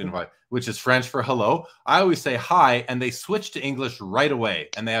don't know if you know, which is French for hello, I always say hi, and they switch to English right away,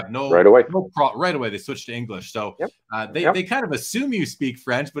 and they have right away they switch to English. So they kind of assume you speak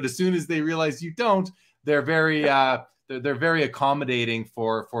French, but as soon as they realize you don't, they're very they're very accommodating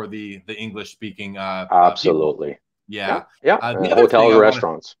for the English speaking absolutely people. Yeah. Hotel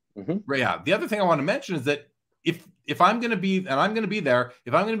restaurants. The other thing I want to mention is that if I'm going to be, and I'm going to be there,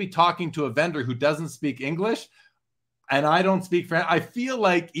 if I'm going to be talking to a vendor who doesn't speak English and I don't speak French, I feel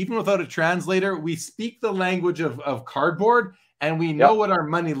like even without a translator, we speak the language of cardboard, and we know what our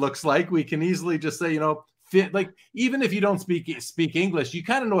money looks like. We can easily just say, like, even if you don't speak English, you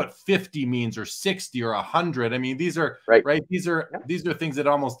kind of know what 50 means, or 60 or 100. I mean, these are these are things that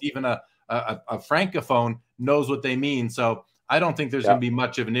almost even a francophone knows what they mean. So I don't think there's going to be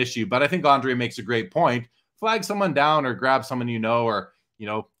much of an issue. But I think Andre makes a great point. Flag someone down, or grab someone or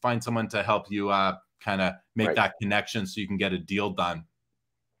find someone to help you kind of make that connection so you can get a deal done.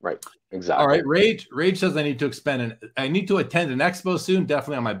 Right. Exactly. All right. Rage says I need to attend an expo soon.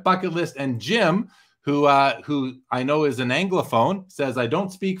 Definitely on my bucket list. And Jim, who I know is an Anglophone, says I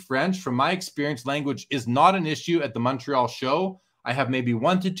don't speak French. From my experience, language is not an issue at the Montreal show. I have maybe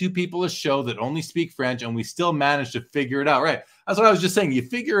 1 to 2 people a show that only speak French, and we still manage to figure it out. Right. That's what I was just saying. You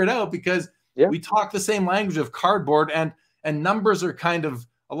figure it out because we talk the same language of cardboard, and numbers are kind of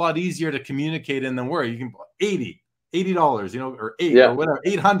a lot easier to communicate in than where you can $80, or 8 or whatever,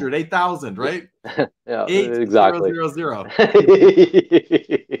 800, 8,000, right? Exactly. 8,000.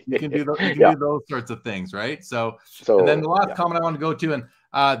 You can do those sorts of things, right? So and then the last comment I want to go to, and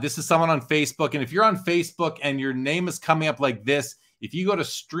this is someone on Facebook, and if you're on Facebook and your name is coming up like this, if you go to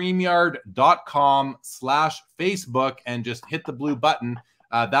StreamYard.com/Facebook and just hit the blue button,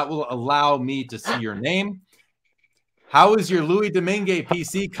 that will allow me to see your name. How is your Louis Domingue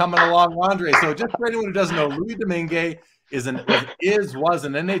PC coming along, Andre? So just for anyone who doesn't know, Louis Domingue was an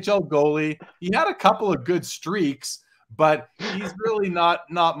NHL goalie. He had a couple of good streaks, but he's really not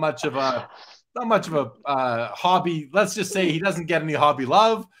much of a hobby. Let's just say he doesn't get any hobby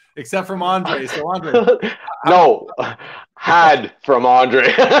love except from Andre. So Andre, had from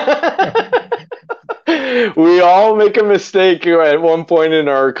Andre. We all make a mistake at one point in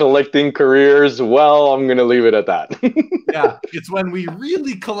our collecting careers. Well, I'm going to leave it at that. Yeah, it's when we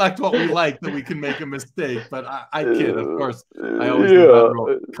really collect what we like that we can make a mistake. But I kid, of course. I always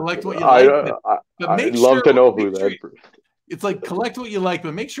collect what you like. But I'd love to know who that. It's like collect what you like,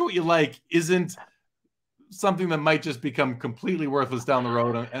 but make sure what you like isn't something that might just become completely worthless down the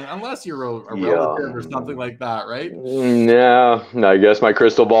road, and unless you're a Yeah. relative or something like that, right? Yeah, I guess my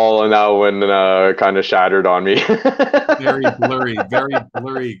crystal ball and that one kind of shattered on me. Very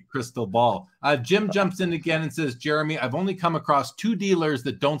blurry crystal ball. Jim jumps in again and says, Jeremy, I've only come across 2 dealers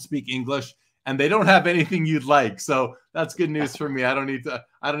that don't speak English, and they don't have anything you'd like. So that's good news for me. I don't need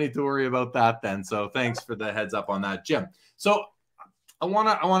to worry about that then. So thanks for the heads up on that, Jim. So I want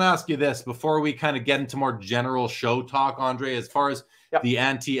to ask you this before we kind of get into more general show talk, Andre, as far as the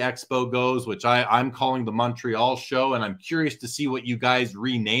Anti Expo goes, which I'm calling the Montreal show, and I'm curious to see what you guys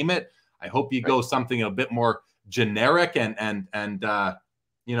rename it. I hope you go something a bit more generic and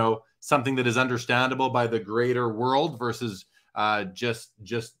you know, something that is understandable by the greater world versus just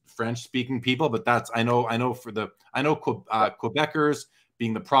French speaking people. But that's I know Quebecers,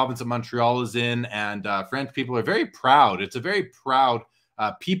 being the province that Montreal is in, and French people are very proud. It's a very proud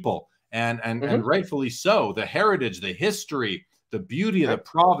people, and rightfully so. The heritage, the history, the beauty of the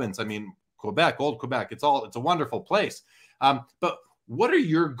province. I mean, Quebec, old Quebec. It's a wonderful place. But what are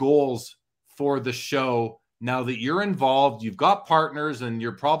your goals for the show now that you're involved? You've got partners, and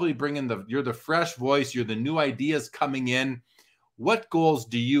you're probably bringing you're the fresh voice. You're the new ideas coming in. What goals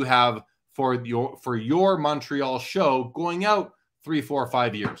do you have for your Montreal show going out 3, 4,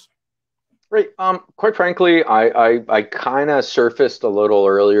 5 years? Right. Quite frankly, I kind of surfaced a little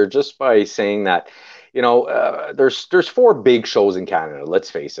earlier just by saying that, you know, there's 4 big shows in Canada.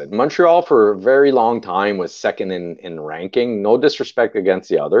 Let's face it. Montreal for a very long time was second in ranking. No disrespect against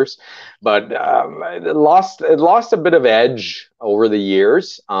the others, but it lost a bit of edge over the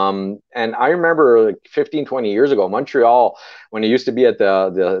years. And I remember like 15, 20 years ago, Montreal, when it used to be at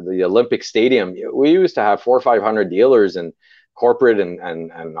the Olympic Stadium, we used to have 400 or 500 dealers and corporate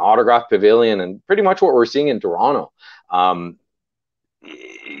and autograph pavilion, and pretty much what we're seeing in Toronto.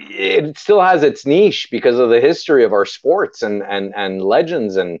 It still has its niche because of the history of our sports and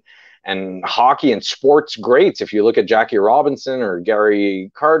legends and hockey and sports greats. If you look at Jackie Robinson or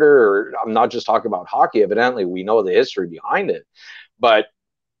Gary Carter, or I'm not just talking about hockey, evidently we know the history behind it, but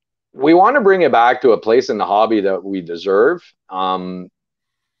we want to bring it back to a place in the hobby that we deserve,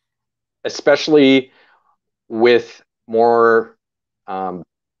 especially with more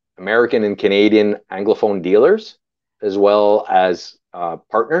American and Canadian Anglophone dealers, as well as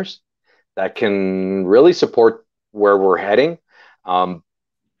partners that can really support where we're heading, and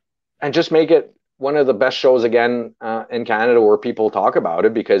just make it one of the best shows again in Canada where people talk about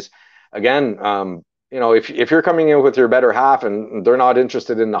it. Because again, you know, if you're coming in with your better half and they're not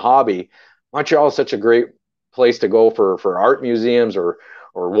interested in the hobby, Montreal is such a great place to go for art museums or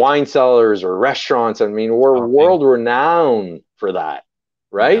wine cellars or restaurants. I mean, we're world renowned for that,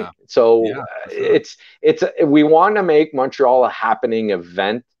 right? Yeah. So sure. we want to make Montreal a happening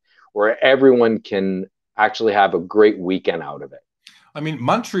event where everyone can actually have a great weekend out of it. I mean,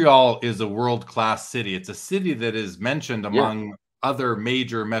 Montreal is a world-class city. It's a city that is mentioned among other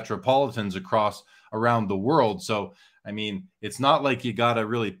major metropolitans around the world. So, I mean, it's not like you got to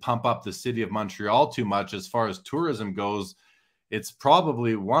really pump up the city of Montreal too much as far as tourism goes. It's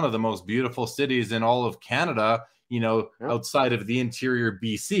probably one of the most beautiful cities in all of Canada, you know, outside of the interior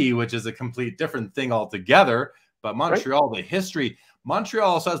BC, which is a complete different thing altogether. But Montreal, the history,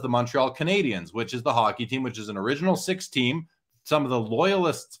 Montreal also has the Montreal Canadiens, which is the hockey team, which is an original 6 team. Some of the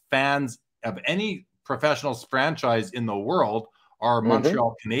loyalist fans of any professional franchise in the world are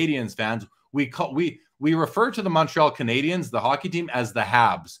Montreal Canadiens fans. We refer to the Montreal Canadiens, the hockey team, as the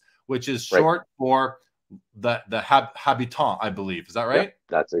Habs, which is short for the Habitant, I believe. Is that right? Yep,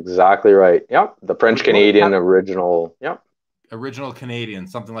 that's exactly right. Yep, the French Canadian original. Yep, original Canadian,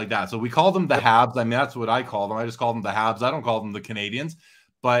 something like that. So we call them the Habs. I mean, that's what I call them. I just call them the Habs. I don't call them the Canadians.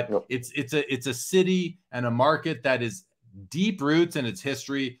 But it's a city and a market that is deep roots in its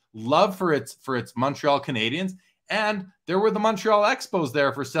history, love for its Montreal Canadiens, and there were the Montreal Expos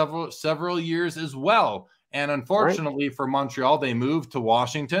there for several years as well. And unfortunately for Montreal, they moved to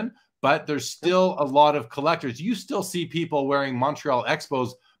Washington, but there's still a lot of collectors. You still see people wearing Montreal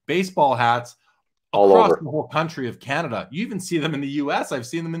Expos baseball hats across the whole country of Canada. You even see them in the U.S. I've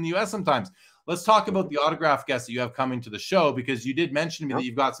seen them in the U.S. sometimes. Let's talk about the autograph guests that you have coming to the show, because you did mention to me that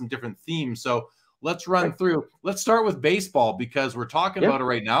you've got some different themes. So let's run through. Let's start with baseball, because we're talking about it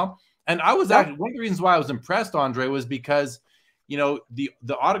right now. And I was actually, one of the reasons why I was impressed, Andre, was because, you know, the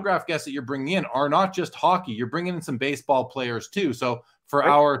autograph guests that you're bringing in are not just hockey. You're bringing in some baseball players too. So for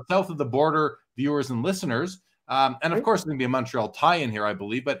our south of the border viewers and listeners, and of course, there's going to be a Montreal tie-in here, I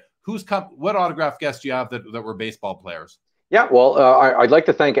believe. But what autograph guests do you have that were baseball players? Yeah, well, I'd like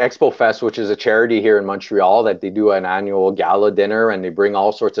to thank Expo Fest, which is a charity here in Montreal that they do an annual gala dinner and they bring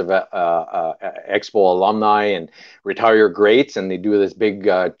all sorts of Expo alumni and retired greats, and they do this big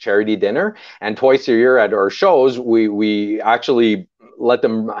charity dinner. And twice a year at our shows, we actually let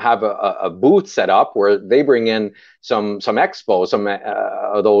them have a booth set up where they bring in some Expo, some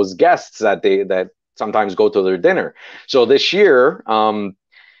of those guests that sometimes go to their dinner. So this year,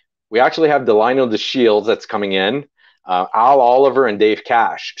 we actually have Delino the Shields that's coming in, Al Oliver and Dave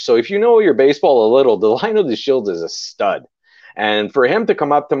Cash. So if you know your baseball a little, Delino the Shields is a stud. And for him to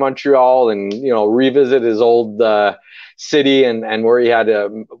come up to Montreal and revisit his old city and where he had a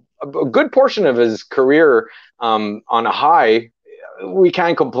good portion of his career on a high, we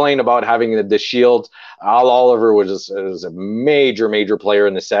can't complain about having the Shields. Al Oliver was a major player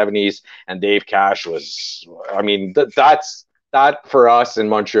in the 70s, and Dave Cash was. I mean, that for us in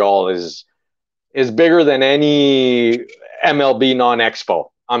Montreal is bigger than any MLB non-Expo.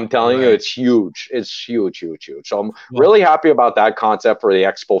 I'm telling you, it's huge. It's huge. So I'm really happy about that concept for the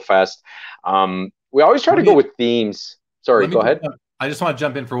Expo Fest. We always try to go with themes. Sorry, go ahead. I just want to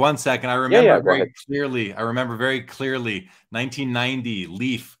jump in for 1 second. I remember very clearly. I remember very clearly. 1990,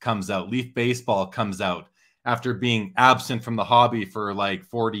 Leaf comes out. Leaf baseball comes out after being absent from the hobby for like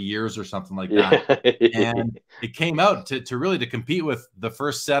 40 years or something like that. And it came out to really to compete with the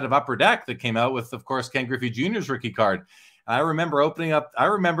first set of Upper Deck that came out with, of course, Ken Griffey Jr.'s rookie card. I remember opening up. I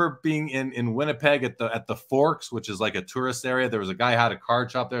remember being in Winnipeg at the Forks, which is like a tourist area. There was a guy who had a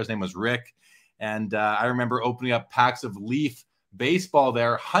card shop there. His name was Rick. And I remember opening up packs of Leaf baseball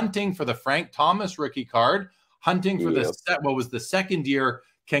there, hunting for the Frank Thomas rookie card, hunting for the set, what was the second year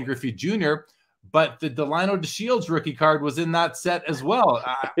Ken Griffey Jr., but the Delino DeShields rookie card was in that set as well.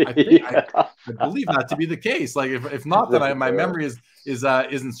 I believe that to be the case. Like if not, then my memory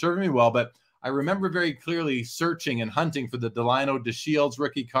isn't serving me well. But I remember very clearly searching and hunting for the Delino DeShields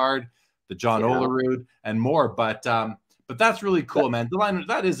rookie card, the John Olerud, and more. But that's really cool, man. Delino,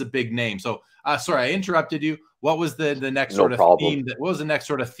 that is a big name. So sorry, I interrupted you. What was the next sort of theme? What was the next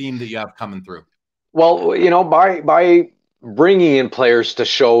sort of theme that you have coming through? Well, by bringing in players to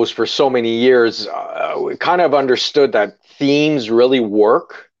shows for so many years, we kind of understood that themes really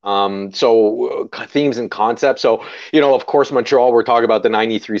work. So themes and concepts. So, of course, Montreal, we're talking about the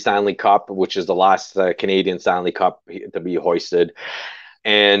 93 Stanley Cup, which is the last Canadian Stanley Cup to be hoisted.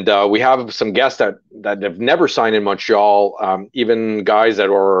 And we have some guests that have never signed in Montreal, even guys that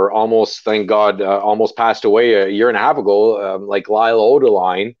are almost, thank God, almost passed away a year and a half ago, like Lyle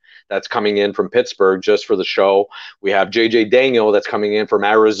Odeline, that's coming in from Pittsburgh just for the show. We have JJ Daniel that's coming in from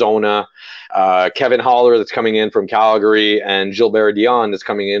Arizona, Kevin Holler that's coming in from Calgary, and Gilbert Dion that's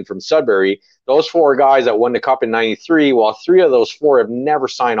coming in from Sudbury. Those four guys that won the Cup in 93, while three of those four have never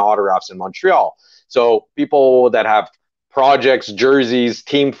signed autographs in Montreal. So people that have projects, jerseys,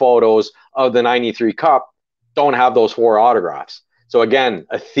 team photos of the 93 Cup don't have those four autographs. So again,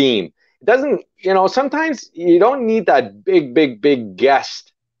 a theme. It doesn't, sometimes you don't need that big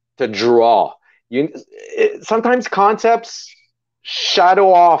guest to draw. Sometimes concepts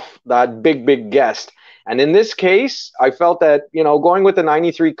shadow off that big guest. And in this case, I felt that, going with the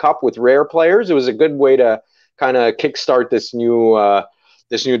 93 Cup with rare players, it was a good way to kind of kickstart this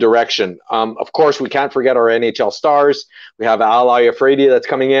new direction. Of course, we can't forget our NHL stars. We have Al Iafrate that's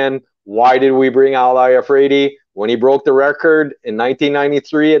coming in. Why did we bring Al Iafrate? When he broke the record in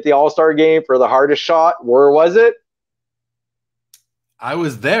 1993 at the All-Star game for the hardest shot, where was it? I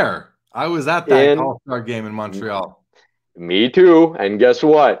was there. I was at that All-Star game in Montreal. Me too. And guess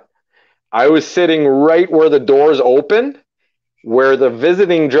what? I was sitting right where the doors opened, where the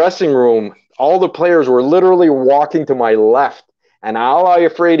visiting dressing room, all the players were literally walking to my left. And Al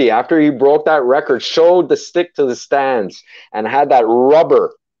Iafrate, after he broke that record, showed the stick to the stands and had that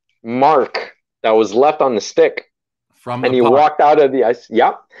rubber mark that was left on the stick. And he walked out of the ice.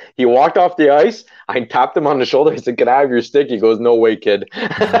 Yep. He walked off the ice. I tapped him on the shoulder. I said, "Can I have your stick?" He goes, "No way, kid." So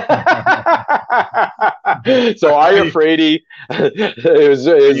Iafrate is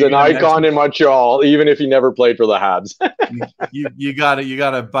an icon in Montreal, even if he never played for the Habs. you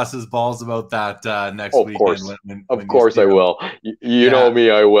gotta bust his balls about that next weekend. Of course I will. You know me,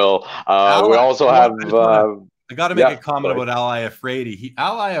 I will. We also have. I got to make a comment about Al Iafrate.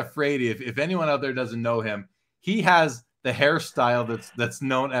 Al Iafrate, if anyone out there doesn't know him, he has the hairstyle that's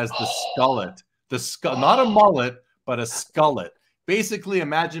known as the skullet. The skull, not a mullet, but a skullet. Basically,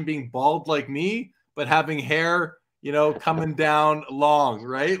 imagine being bald like me, but having hair, coming down long,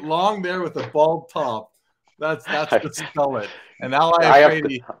 right? Long there with a bald top. That's the skullet. And Al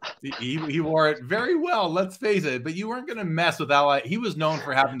Iafrate, he wore it very well, let's face it. But you weren't going to mess with Al. He was known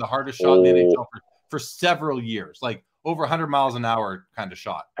for having the hardest shot in the NHL for several years, like over 100 miles an hour kind of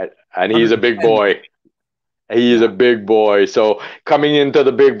shot. And he's a big boy. He's a big boy. So coming into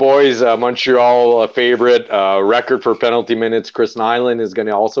the big boys, Montreal, a favorite, record for penalty minutes. Chris Nyland is going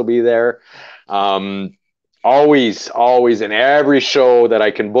to also be there. Always in every show that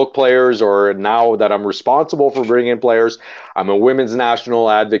I can book players, or now that I'm responsible for bringing in players, I'm a women's national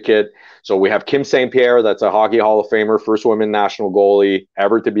advocate. So we have Kim St. Pierre, that's a Hockey Hall of Famer, first women national goalie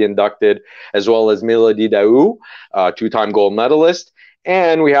ever to be inducted, as well as Milady Daou, two-time gold medalist.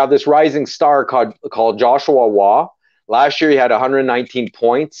 And we have this rising star called Joshua Waugh. Last year, he had 119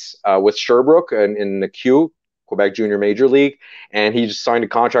 points with Sherbrooke in the Q, Quebec Junior Major League. And he just signed a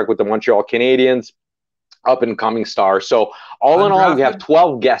contract with the Montreal Canadiens, up-and-coming star. So all in all, we have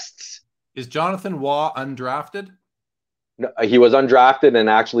 12 guests. Is Jonathan Waugh undrafted? No, he was undrafted and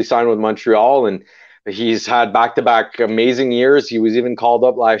actually signed with Montreal, and he's had back-to-back amazing years. He was even called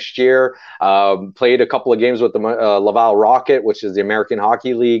up last year, played a couple of games with the Laval Rocket, which is the American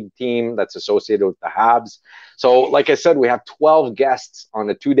Hockey League team that's associated with the Habs. So, like I said, we have 12 guests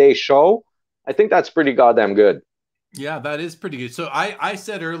on a 2-day show. I think that's pretty goddamn good. Yeah, that is pretty good. So I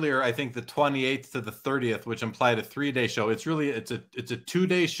said earlier, I think the 28th to the 30th, which implied a 3-day show. It's really, it's a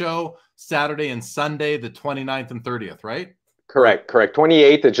 2-day show, Saturday and Sunday, the 29th and 30th, right? Correct.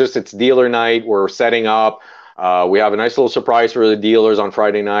 28th, it's dealer night. We're setting up. We have a nice little surprise for the dealers on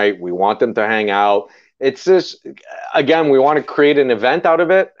Friday night. We want them to hang out. It's just, again, we want to create an event out of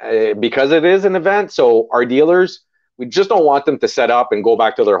it because it is an event. So our dealers, we just don't want them to set up and go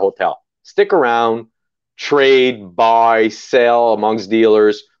back to their hotel. Stick around, trade, buy, sell amongst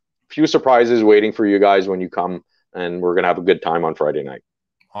dealers. A few surprises waiting for you guys when you come, and we're going to have a good time on Friday night.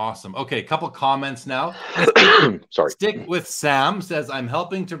 Awesome. Okay, a couple comments now. Sorry. Stick with Sam says, I'm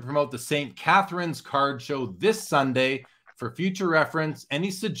helping to promote the St. Catharines card show this Sunday. For future reference, any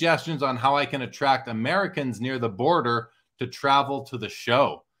suggestions on how I can attract Americans near the border to travel to the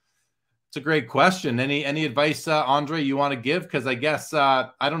show? It's a great question. Any advice, Andre, you want to give? Because I guess I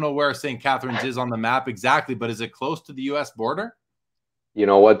don't know where St. Catharines is on the map exactly, but is it close to the U.S. border? You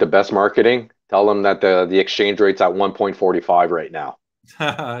know what? The best marketing? Tell them that the exchange rate's at 1.45 right now.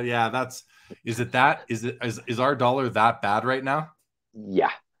 Yeah, is our dollar that bad right now?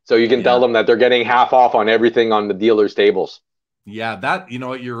 Yeah. So you can tell them that they're getting half off on everything on the dealers' tables. Yeah, that, you know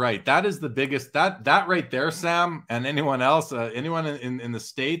what, you're right. That is the biggest, that right there, Sam, and anyone else, anyone in the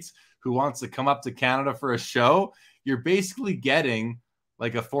States who wants to come up to Canada for a show, you're basically getting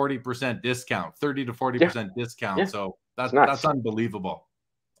like a 40% discount, 30 to 40% discount. Yeah. So that's unbelievable.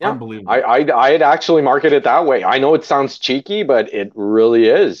 Yeah. Unbelievable. I'd actually market it that way. I know it sounds cheeky, but it really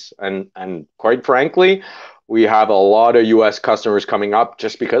is. And quite frankly, we have a lot of U.S. customers coming up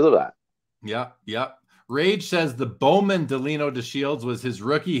just because of that. Yeah. Rage says the Bowman Delino DeShields was his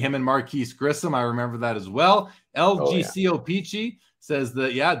rookie, him and Marquise Grissom. I remember that as well. LGCO Peachy says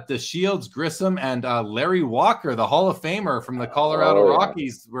DeShields, Grissom, and Larry Walker, the Hall of Famer from the Colorado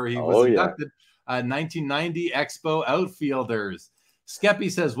Rockies, where he was inducted, 1990 Expo outfielders.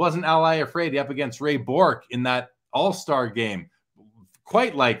 Skeppy says, wasn't Ally afraid up against Ray Bourque in that All-Star game?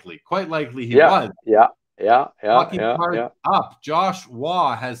 Quite likely he was. Hockey card up. Josh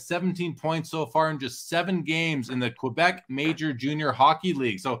Waugh has 17 points so far in just 7 games in the Quebec Major Junior Hockey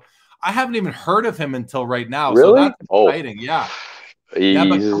League. So I haven't even heard of him until right now. Really? So that's exciting. Yeah. He's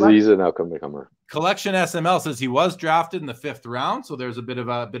an outcomer. Collection SML says he was drafted in the 5th round, so there's a bit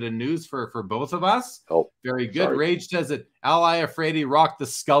of news for both of us. Oh, very good. Sorry. Rage says that Ally Afraidy rocked the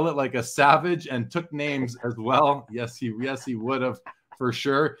skullet like a savage and took names as well. Yes, he would have for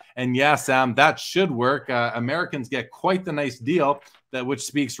sure. And yeah, Sam, that should work. Americans get quite the nice deal, which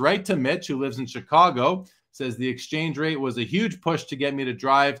speaks right to Mitch, who lives in Chicago. Says the exchange rate was a huge push to get me to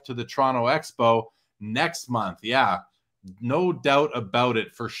drive to the Toronto Expo next month. Yeah, no doubt about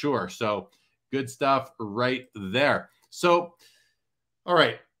it for sure. So good stuff right there. So, all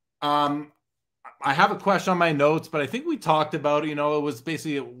right. I have a question on my notes, but I think we talked about, it was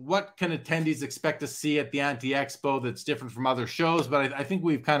basically what can attendees expect to see at the Anti Expo that's different from other shows. But I think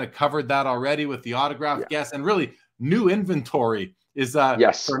we've kind of covered that already with the autograph guests, and really new inventory is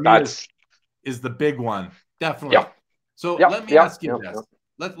for me is the big one. Definitely. Yeah. So let me ask you this.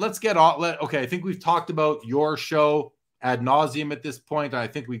 Let's get all. Okay, I think we've talked about your show ad nauseum at this point. I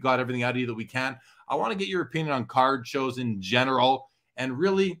think we got everything out of you that we can. I want to get your opinion on card shows in general, and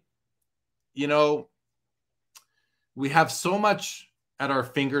really, we have so much at our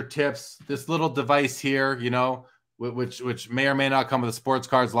fingertips. This little device here, which may or may not come with a Sports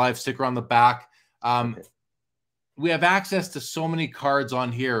Cards Live sticker on the back. We have access to so many cards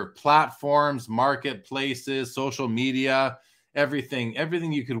on here, platforms, marketplaces, social media,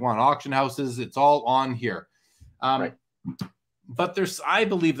 everything you could want, auction houses. It's all on here. Right. But I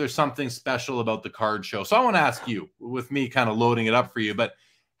believe there's something special about the card show. So I want to ask you, with me kind of loading it up for you, but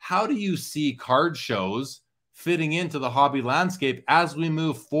how do you see card shows fitting into the hobby landscape as we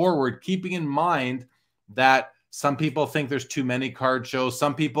move forward, keeping in mind that some people think there's too many card shows.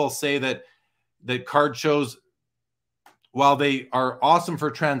 Some people say that card shows, while they are awesome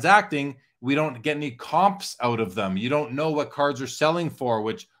for transacting, we don't get any comps out of them. You don't know what cards are selling for,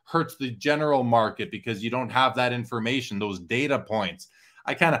 which hurts the general market because you don't have that information, those data points.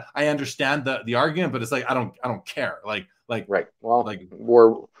 I understand the argument, but it's like I don't care. Like right. Well, like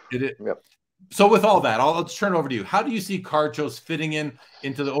yep. So with all that, let's turn it over to you. How do you see card shows fitting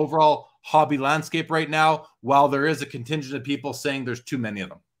into the overall hobby landscape right now, while there is a contingent of people saying there's too many of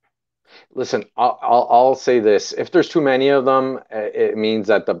them? Listen, I'll say this. If there's too many of them, it means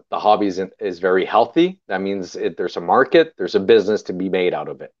that the hobby is very healthy. That means there's a market, there's a business to be made out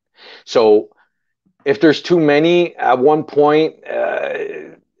of it. So if there's too many at one point,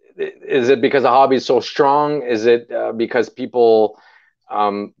 is it because the hobby is so strong? Is it because people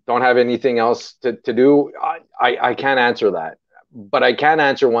don't have anything else to do? I can't answer that. But I can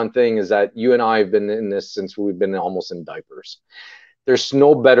answer one thing, is that you and I have been in this since we've been almost in diapers. There's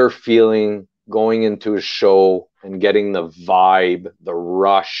no better feeling going into a show and getting the vibe, the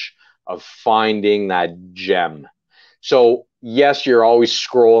rush of finding that gem. So yes, you're always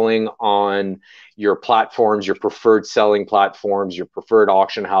scrolling on your platforms, your preferred selling platforms, your preferred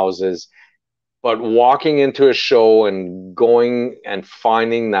auction houses, but walking into a show and going and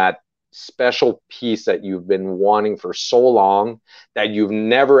finding that special piece that you've been wanting for so long that you've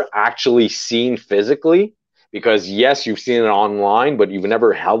never actually seen physically, because yes, you've seen it online, but you've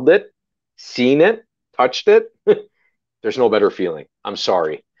never held it, seen it, touched it. There's no better feeling. I'm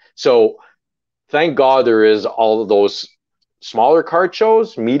sorry. So thank God there is all of those smaller card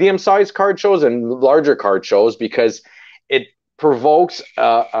shows, medium-sized card shows, and larger card shows, because it provokes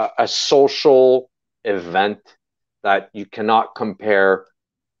a social event that you cannot compare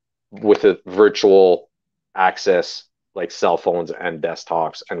with a virtual access like cell phones and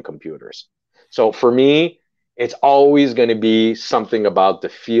desktops and computers. So for me, it's always going to be something about the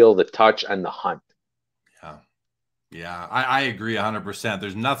feel, the touch, and the hunt. Yeah, I agree 100%.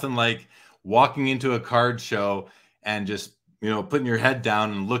 There's nothing like walking into a card show and just, putting your head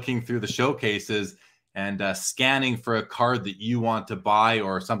down and looking through the showcases and scanning for a card that you want to buy,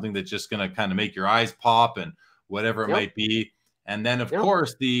 or something that's just going to kind of make your eyes pop and whatever it might be. And then, of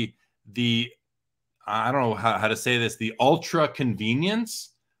course, the I don't know how to say this, the ultra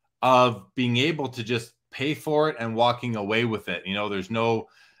convenience of being able to just pay for it and walking away with it. There's no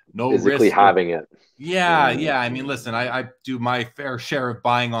physically risk having it. Yeah. I mean, listen, I do my fair share of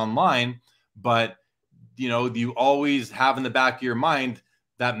buying online, but you always have in the back of your mind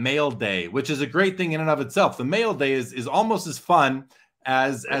that mail day, which is a great thing in and of itself. The mail day is almost as fun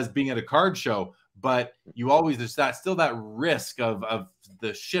as being at a card show, but there's still that risk of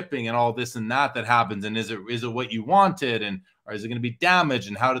the shipping and all this and that happens. And is it what you wanted, or is it going to be damaged,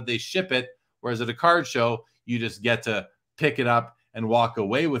 and how did they ship it? Whereas at a card show, you just get to pick it up and walk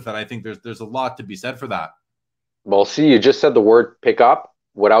away with it. I think there's a lot to be said for that. Well, see, you just said the word pick up.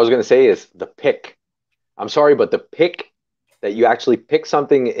 What I was going to say is the pick. I'm sorry, but the pick, that you actually pick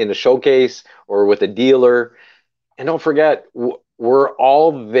something in a showcase or with a dealer. And don't forget, we're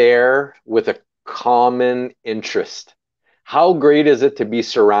all there with a common interest. How great is it to be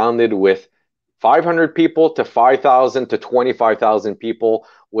surrounded with 500 people to 5,000 to 25,000 people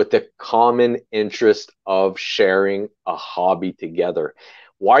with the common interest of sharing a hobby together?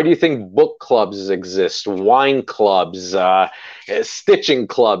 Why do you think book clubs exist, wine clubs, stitching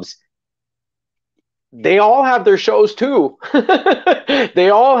clubs? They all have their shows too. They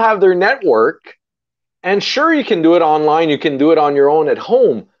all have their network. And sure, you can do it online, you can do it on your own at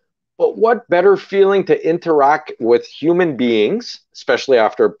home. But what better feeling to interact with human beings, especially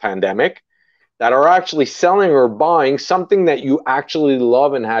after a pandemic, that are actually selling or buying something that you actually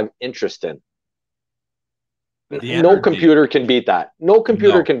love and have interest in. No computer can beat that. No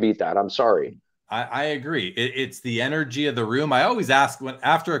computer can beat that. I'm sorry. I agree. It's the energy of the room. I always ask,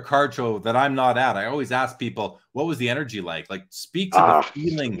 after a card show that I'm not at, I always ask people, what was the energy like? Like, speak to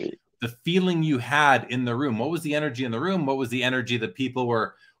the feeling you had in the room. What was the energy in the room? What was the energy that people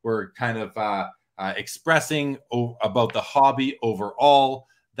were kind of expressing about the hobby overall?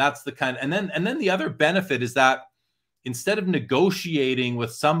 That's the kind. And then the other benefit is that instead of negotiating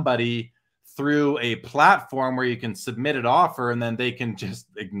with somebody through a platform where you can submit an offer and then they can just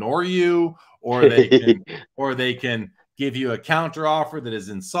ignore you, or they can give you a counter offer that is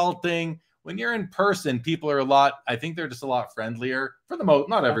insulting. When you're in person, people are I think they're just a lot friendlier for the most,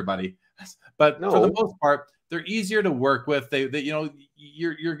 not everybody, but for the most part, they're easier to work with. They you know,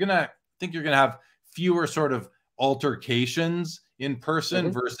 you're gonna have fewer sort of altercations in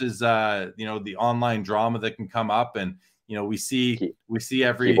person versus you know, the online drama that can come up. And you know, we see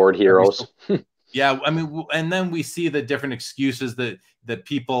every keyboard heroes. Yeah, I mean, and then we see the different excuses that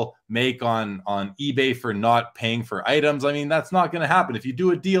people make on eBay for not paying for items. I mean, that's not going to happen. If you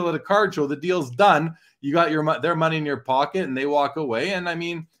do a deal at a card show, the deal's done. You got their money in your pocket, and they walk away. And I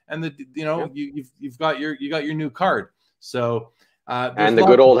mean, and you know, you've got your new card. So and the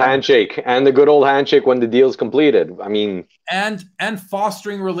good old handshake, when the deal's completed. I mean, and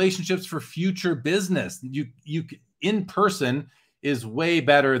fostering relationships for future business. You in person is way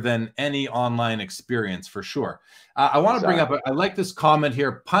better than any online experience, for sure. I want to bring up, I like this comment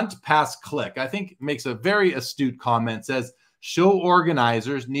here, punt, pass, click. I think makes a very astute comment. Says, show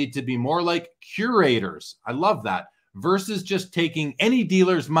organizers need to be more like curators. I love that. Versus just taking any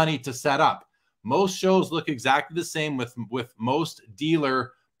dealer's money to set up. Most shows look exactly the same with most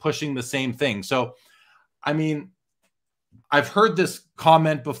dealer pushing the same thing. So, I mean, I've heard this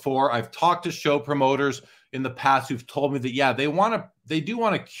comment before. I've talked to show promoters in the past who've told me that, yeah, they do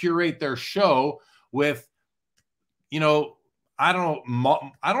want to curate their show with, you know, I don't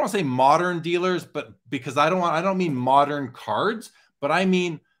want to say modern dealers, but because I don't mean modern cards, but I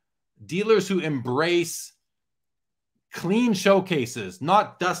mean dealers who embrace clean showcases,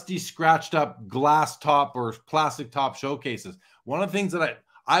 not dusty, scratched up glass top or plastic top showcases. One of the things that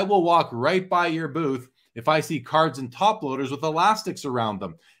I will walk right by your booth if I see cards and top loaders with elastics around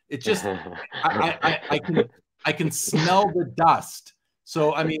them. It just, I can smell the dust.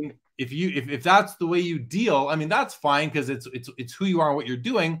 So, I mean, if that's the way you deal, I mean, that's fine, because it's who you are and what you're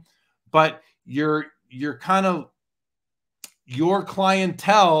doing. But you're kind of, your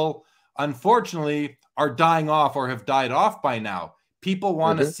clientele, unfortunately, are dying off or have died off by now. People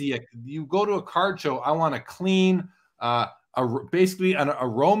want to see you go to a card show. I want a clean, basically an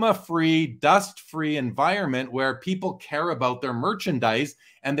aroma-free, dust-free environment where people care about their merchandise,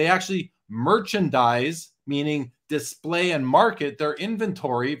 and they actually merchandise, meaning display and market their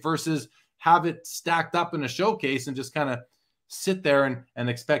inventory, versus have it stacked up in a showcase and just kind of sit there and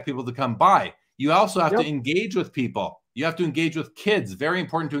expect people to come by. You also have to engage with people. You have to engage with kids. Very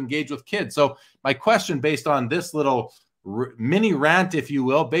important to engage with kids. So my question, based on this little mini rant, if you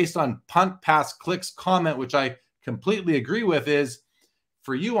will, based on punt, pass, clicks comment, which I completely agree with, is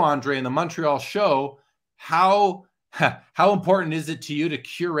for you, Andre, in the Montreal show, how important is it to you to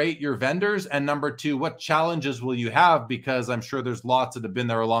curate your vendors? And number two, what challenges will you have? Because I'm sure there's lots that have been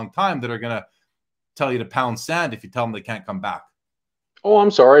there a long time that are going to tell you to pound sand if you tell them they can't come back. Oh,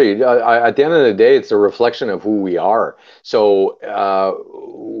 I'm sorry. At the end of the day, it's a reflection of who we are. So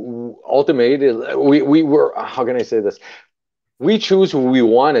ultimately, we were, how can I say this? We choose who we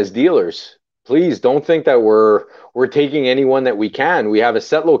want as dealers. Please don't think that we're taking anyone that we can. We have a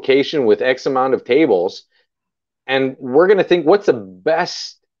set location with X amount of tables, and we're going to think, what's the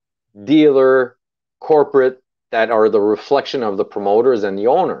best dealer corporate that are the reflection of the promoters and the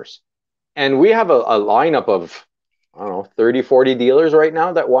owners. And we have a lineup of, I don't know, 30, 40 dealers right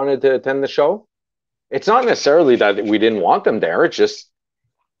now that wanted to attend the show. It's not necessarily that we didn't want them there. It's just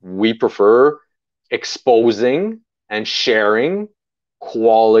we prefer exposing and sharing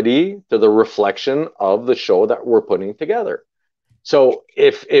quality to the reflection of the show that we're putting together. So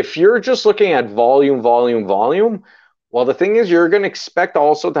if you're just looking at volume, well, the thing is, you're going to expect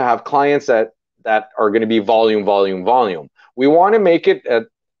also to have clients that are going to be volume. We want to make it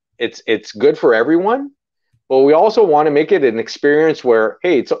it's good for everyone, but we also want to make it an experience where,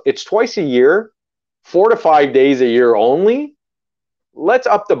 hey, it's twice a year, 4 to 5 days a year only. Let's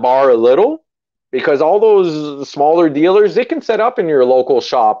up the bar a little, because all those smaller dealers, they can set up in your local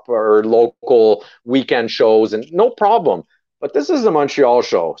shop or local weekend shows, and no problem. But this is the Montreal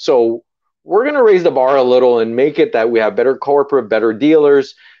show, so we're going to raise the bar a little and make it that we have better corporate, better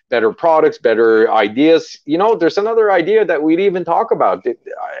dealers, better products, better ideas. You know, there's another idea that we'd even talk about.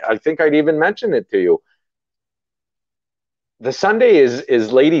 I think I'd even mention it to you. The Sunday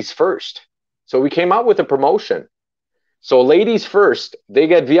is ladies first. So we came out with a promotion. So ladies first, they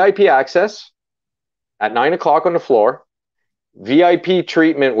get VIP access at 9 o'clock on the floor, VIP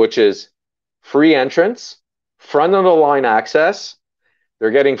treatment, which is free entrance, front of the line access.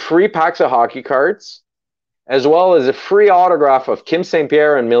 They're getting free packs of hockey cards, as well as a free autograph of Kim St.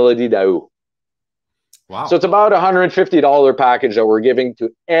 Pierre and Melody Daou. Wow. So it's about a $150 package that we're giving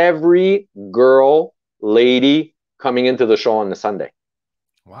to every girl, lady coming into the show on the Sunday.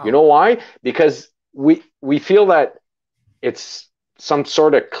 Wow. You know why? Because we feel that it's some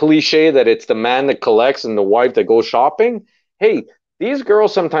sort of cliche that it's the man that collects and the wife that goes shopping. Hey, these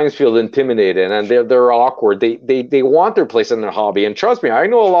girls sometimes feel intimidated and they're awkward. They want their place in their hobby. And trust me, I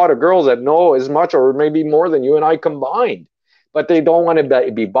know a lot of girls that know as much or maybe more than you and I combined, but they don't want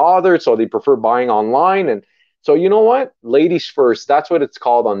to be bothered, so they prefer buying online. And so you know what? Ladies first. That's what it's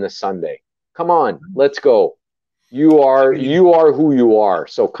called on this Sunday. Come on, let's go. You are who you are.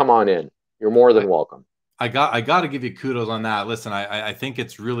 So come on in. You're more than welcome. I got to give you kudos on that. Listen, I think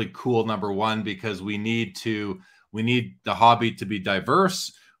it's really cool, number one, because we need the hobby to be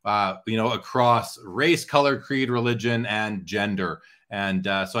diverse, across race, color, creed, religion, and gender. And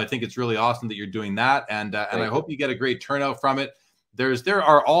so I think it's really awesome that you're doing that. And I hope you get a great turnout from it. There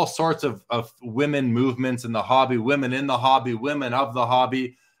are all sorts of women movements in the hobby, women in the hobby, women of the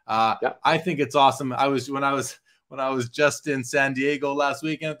hobby. I think it's awesome. When I was just in San Diego last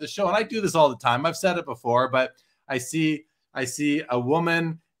weekend at the show, and I do this all the time. I've said it before, but I see a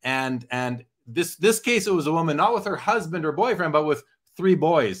woman, and this case, it was a woman, not with her husband or boyfriend, but with 3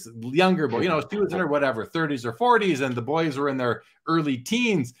 boys, younger boys. She was in her 30s or 40s, and the boys were in their early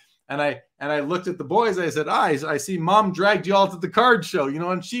teens. And I looked at the boys. I said, I see mom dragged you all to the card show,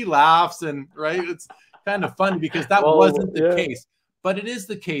 and she laughs, and right, it's kind of funny because that wasn't the case. But it is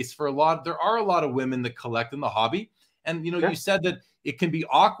the case for there are a lot of women that collect in the hobby. And, you said that it can be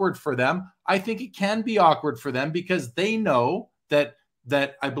awkward for them. I think it can be awkward for them because they know that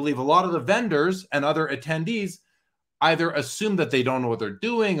I believe a lot of the vendors and other attendees either assume that they don't know what they're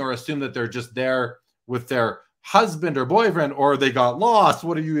doing or assume that they're just there with their husband or boyfriend, or they got lost.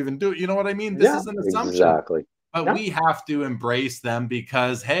 What are you even doing? You know what I mean? This is an assumption. Exactly. But we have to embrace them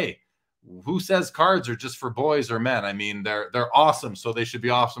because, hey, who says cards are just for boys or men? I mean, they're awesome, so they should be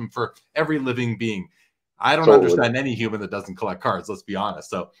awesome for every living being. I don't understand any human that doesn't collect cards. Let's be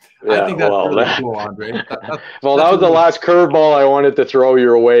honest. So I think that's really cool, Andre. That was the last curveball I wanted to throw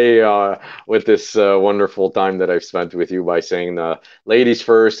your way with this wonderful time that I've spent with you by saying the ladies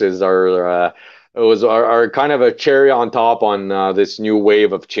first is our kind of a cherry on top on this new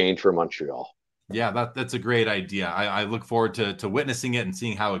wave of change for Montreal. Yeah, that's a great idea. I look forward to witnessing it and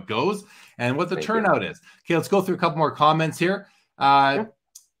seeing how it goes and what the turnout is. Okay, let's go through a couple more comments here.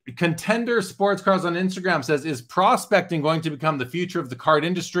 Contender Sports Cards on Instagram says, is prospecting going to become the future of the card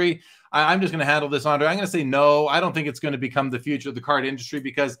industry? I'm just going to handle this, Andre. I'm going to say no. I don't think it's going to become the future of the card industry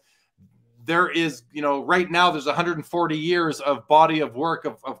because there is, right now there's 140 years of body of work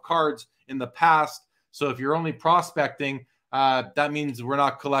of cards in the past. So if you're only prospecting, that means we're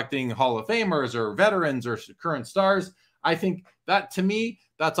not collecting Hall of Famers or veterans or current stars. I think that, to me,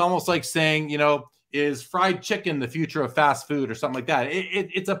 that's almost like saying, is fried chicken the future of fast food or something like that?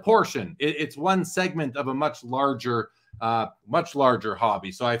 It's a portion. It's one segment of a much larger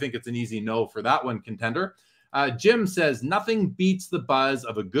hobby. So I think it's an easy no for that one, Contender. Jim says, nothing beats the buzz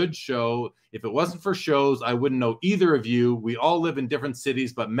of a good show. If it wasn't for shows, I wouldn't know either of you. We all live in different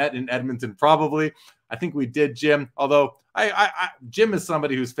cities, but met in Edmonton probably. I think we did, Jim. Although Jim is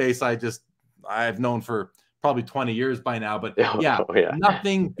somebody whose face I've known for probably 20 years by now. But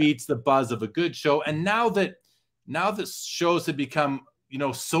nothing beats the buzz of a good show. And now that shows have become,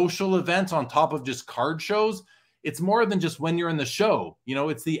 social events on top of just card shows, it's more than just when you're in the show.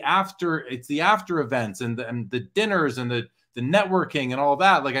 It's the after events and the dinners and the networking and all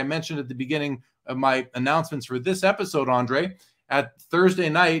that. Like I mentioned at the beginning of my announcements for this episode, Andre, at Thursday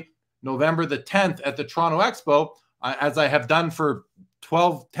night, November the 10th at the Toronto Expo, as I have done for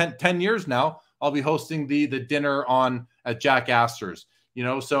 10 years now, I'll be hosting the dinner at Jack Astor's.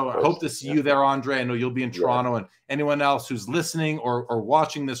 So I hope to see you there, Andre. I know you'll be in Toronto, and anyone else who's listening or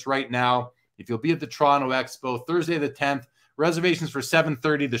watching this right now, if you'll be at the Toronto Expo Thursday the 10th, reservations for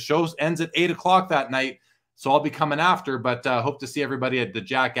 7:30. The show ends at 8 o'clock that night, so I'll be coming after. But hope to see everybody at the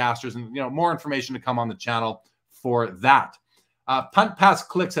Jack Astor's, and more information to come on the channel for that. Punt Pass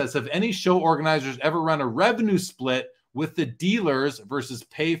Click says, have any show organizers ever run a revenue split with the dealers versus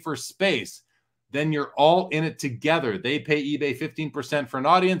pay for space? Then you're all in it together. They pay eBay 15% for an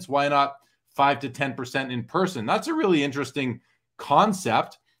audience. Why not 5 to 10% in person? That's a really interesting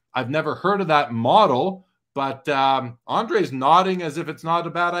concept. I've never heard of that model, but Andre's nodding as if it's not a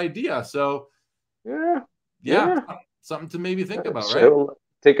bad idea. So yeah, something to maybe think about, right? We'll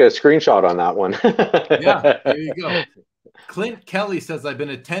take a screenshot on that one. Yeah, there you go. Clint Kelly says, I've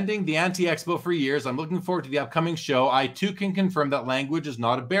been attending the Anti Expo for years. I'm looking forward to the upcoming show. I too can confirm that language is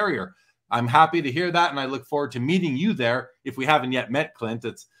not a barrier. I'm happy to hear that, and I look forward to meeting you there. If we haven't yet met, Clint,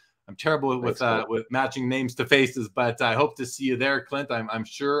 I'm terrible with matching names to faces, but I hope to see you there, Clint. I'm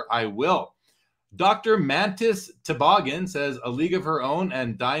sure I will. Dr. Mantis Toboggan says, A League of Her Own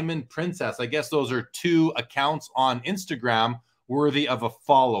and Diamond Princess. I guess those are two accounts on Instagram worthy of a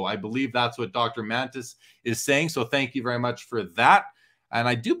follow. I believe that's what Dr. Mantis is saying. So thank you very much for that. And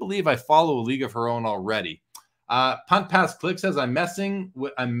I do believe I follow a league of her own already. Punt Pass Click says, I'm messing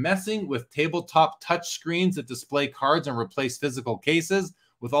with tabletop touch screens that display cards and replace physical cases.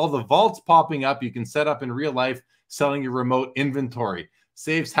 With all the vaults popping up, you can set up in real life selling your remote inventory.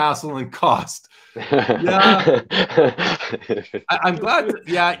 Saves hassle and cost. Yeah. I'm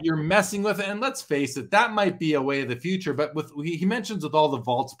glad you're messing with it. And let's face it, that might be a way of the future. But he mentions with all the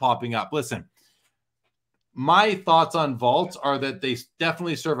vaults popping up. Listen, my thoughts on vaults are that they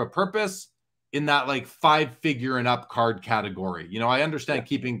definitely serve a purpose in that like 5-figure and up card category. You know, I understand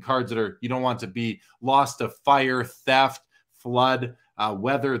keeping cards that you don't want to be lost to fire, theft, flood,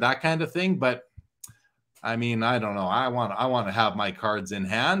 weather, that kind of thing. But I mean, I don't know. I want to have my cards in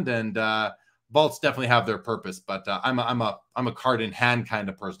hand, and vaults definitely have their purpose. But I'm a card in hand kind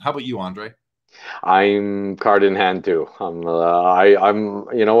of person. How about you, Andre? I'm card in hand too. I'm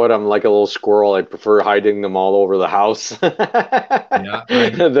you know what? I'm like a little squirrel. I prefer hiding them all over the house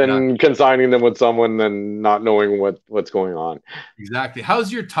than consigning them with someone and not knowing what's going on. Exactly.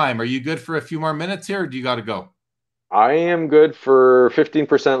 How's your time? Are you good for a few more minutes here, or do you got to go? I am good for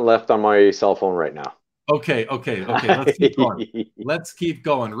 15% left on my cell phone right now. Okay. Let's keep going. Let's keep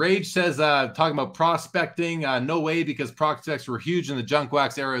going. Rage says, talking about prospecting, no way, because prospects were huge in the junk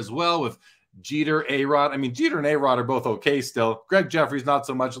wax era as well with Jeter, A-Rod. I mean, Jeter and A-Rod are both okay still. Greg Jeffries, not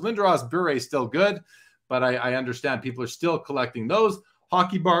so much. Lindros, Bure still good, but I understand people are still collecting those.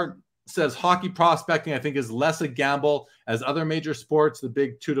 Hockey Bar says hockey prospecting, I think, is less a gamble as other major sports. The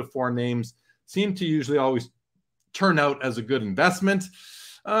big 2 to 4 names seem to usually always turn out as a good investment.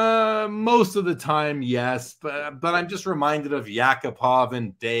 Most of the time, yes, but I'm just reminded of Yakupov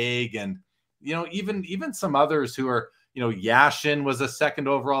and Daig, and you know, even some others who are, you know, Yashin was a 2nd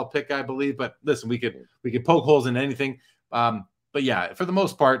overall pick, I believe. But listen, we could poke holes in anything. But yeah, for the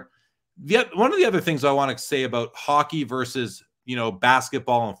most part, one of the other things I want to say about hockey versus, you know,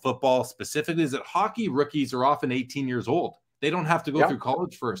 basketball and football specifically is that hockey rookies are often 18 years old. They don't have to go through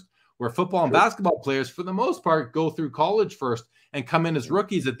college first, where football and basketball players, for the most part, go through college first and come in as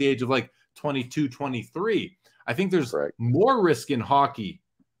rookies at the age of like 22, 23. I think there's more risk in hockey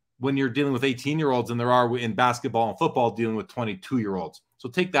when you're dealing with 18-year-olds than there are in basketball and football dealing with 22-year-olds. So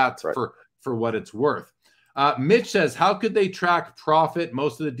take that for what it's worth. Mitch says, how could they track profit?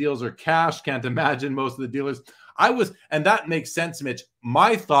 Most of the deals are cash. Can't imagine most of the dealers. And that makes sense, Mitch.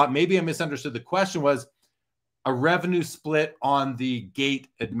 My thought, maybe I misunderstood the question, was a revenue split on the gate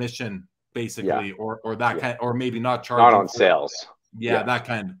admission, basically, or that kind, or maybe not charging. Not on sales.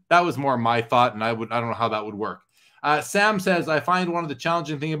 That was more my thought, and I don't know how that would work. Sam says, I find one of the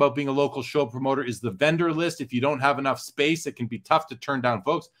challenging things about being a local show promoter is the vendor list. If you don't have enough space, it can be tough to turn down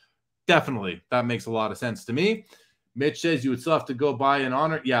folks. Definitely. That makes a lot of sense to me. Mitch says you would still have to go by and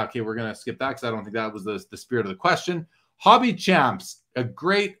honor. Yeah, okay, we're going to skip that because I don't think that was the spirit of the question. Hobby Champs, a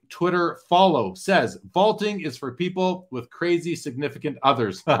great Twitter follow, says vaulting is for people with crazy significant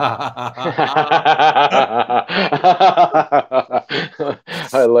others. I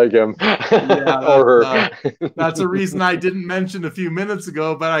like him. Or her. That's a reason I didn't mention a few minutes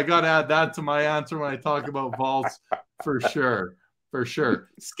ago, but I got to add that to my answer when I talk about vaults for sure. For sure.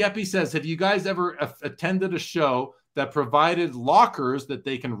 Skeppy says, have you guys ever attended a show that provided lockers that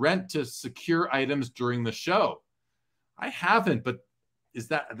they can rent to secure items during the show? I haven't, but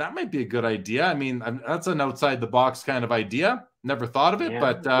that might be a good idea. I mean, that's an outside the box kind of idea. Never thought of it,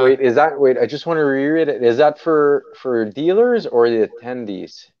 but wait, I just want to reread it. Is that for dealers or the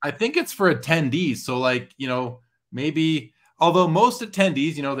attendees? I think it's for attendees. So like, you know, maybe, although most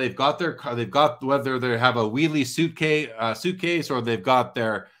attendees, you know, they've got whether they have a wheelie suitcase or they've got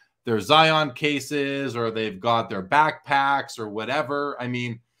their Zion cases or they've got their backpacks or whatever. I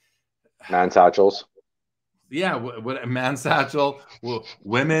mean, man satchels. Yeah, what man satchel,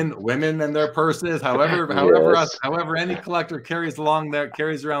 women and their purses, however any collector carries around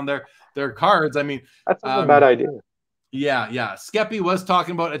their cards. I mean, that's not a bad idea. Yeah. Skeppy was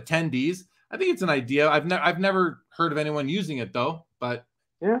talking about attendees. I think it's an idea. I've never heard of anyone using it though, but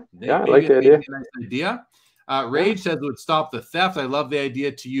I like the idea. A nice idea. Rage says it would stop the theft. I love the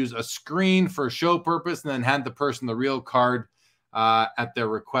idea to use a screen for show purpose and then hand the person the real card at their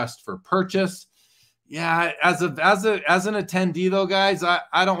request for purchase. Yeah, as an attendee though, guys,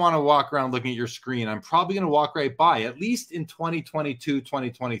 I don't want to walk around looking at your screen. I'm probably going to walk right by, at least in 2022,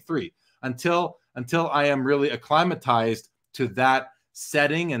 2023, until I am really acclimatized to that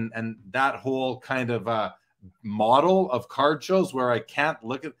setting and that whole kind of model of card shows where I can't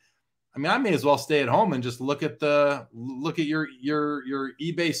look at. I mean, I may as well stay at home and just look at your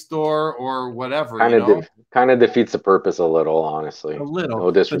eBay store or whatever. Kind of defeats the purpose a little, honestly. A little,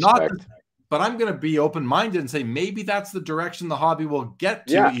 no disrespect. But I'm going to be open-minded and say maybe that's the direction the hobby will get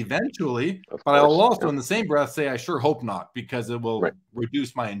to eventually. But I will also, in the same breath, say I sure hope not, because it will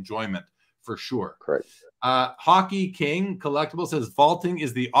reduce my enjoyment for sure. Correct. Hockey King Collectible says vaulting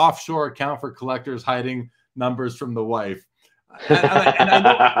is the offshore account for collectors hiding numbers from the wife. And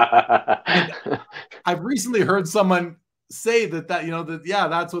I've recently heard someone say that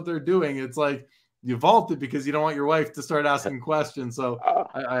that's what they're doing. It's like you vault it because you don't want your wife to start asking questions. So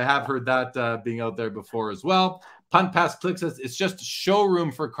I have heard that being out there before as well. Punt Pass Click says it's just a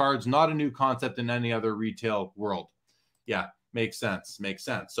showroom for cards, not a new concept in any other retail world. Yeah, makes sense.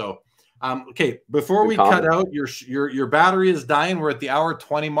 So okay, before we cut out, your battery is dying. We're at the hour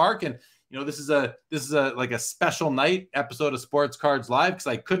 20 mark, and this is a like a special night episode of Sports Cards Live because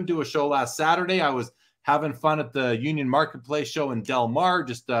I couldn't do a show last Saturday. I was having fun at the Union Marketplace show in Del Mar,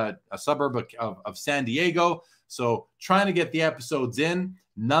 just a suburb of San Diego. So trying to get the episodes in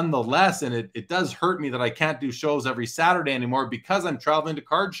nonetheless, and it does hurt me that I can't do shows every Saturday anymore because I'm traveling to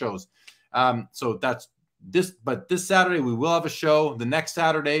card shows. So that's this, but this Saturday we will have a show. The next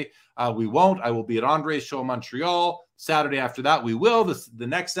Saturday we won't. I will be at Andre's show in Montreal. Saturday after that, we will. The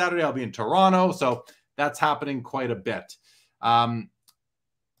next Saturday, I'll be in Toronto. So that's happening quite a bit.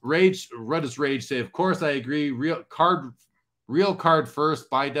 Rage, what does Rage say? Of course, I agree. Real card first.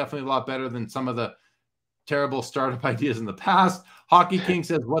 Buy definitely a lot better than some of the terrible startup ideas in the past. Hockey King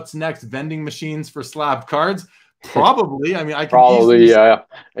says, what's next? Vending machines for slab cards? Probably. I mean, I can easily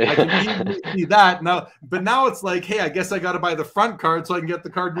see that now, but now it's like, hey, I guess I got to buy the front card so I can get the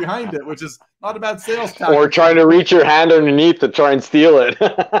card behind it, which is not a bad sales tactic. Or trying to reach your hand underneath to try and steal it.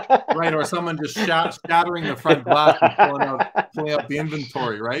 Right, or someone just shattering the front glass and pulling out the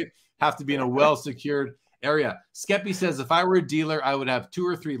inventory. Right, have to be in a well-secured area. Skeppy says, if I were a dealer, I would have 2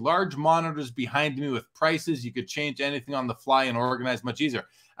 or 3 large monitors behind me with prices. You could change anything on the fly and organize much easier.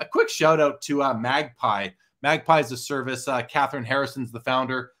 A quick shout out to Magpie. Magpie is a service. Catherine Harrison's the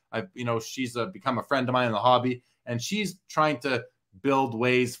founder. She's become a friend of mine in the hobby, and she's trying to build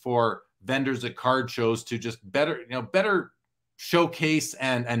ways for vendors at card shows to just better showcase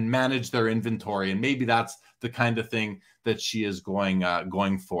and manage their inventory. And maybe that's the kind of thing that she is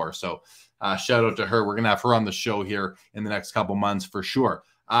going for. So shout out to her. We're going to have her on the show here in the next couple months for sure.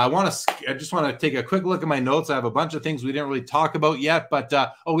 I just want to take a quick look at my notes. I have a bunch of things we didn't really talk about yet, but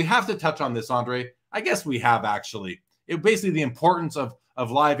we have to touch on this, Andre. I guess we have actually. It basically the importance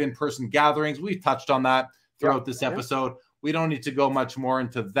of live in-person gatherings. We've touched on that throughout this episode. We don't need to go much more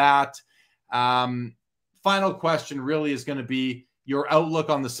into that. Final question really is going to be your outlook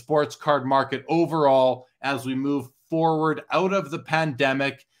on the sports card market overall as we move forward out of the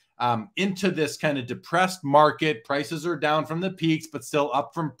pandemic into this kind of depressed market. Prices are down from the peaks, but still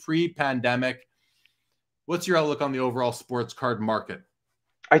up from pre-pandemic. What's your outlook on the overall sports card market?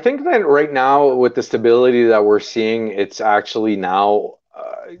 I think that right now, with the stability that we're seeing, it's actually now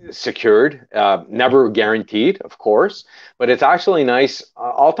secured. Never guaranteed, of course, but it's actually nice.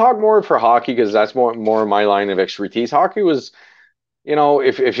 I'll talk more for hockey because that's more my line of expertise. Hockey was,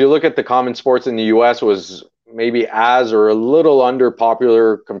 if you look at the common sports in the U.S., was maybe as or a little under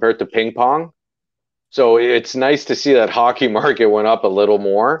popular compared to ping pong. So it's nice to see that hockey market went up a little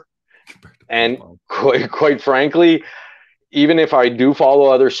more. And quite frankly, even if I do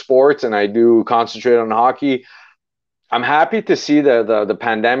follow other sports and I do concentrate on hockey, I'm happy to see that the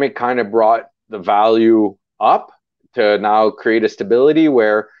pandemic kind of brought the value up to now create a stability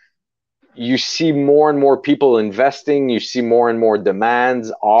where you see more and more people investing, you see more and more demands,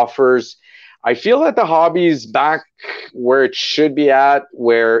 offers. I feel that the hobby is back where it should be at,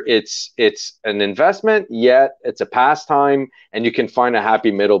 where it's an investment, yet it's a pastime, and you can find a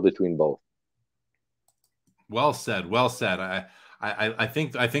happy middle between both. Well said. Well said. I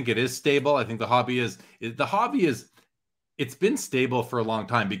think it is stable. I think the hobby is it's been stable for a long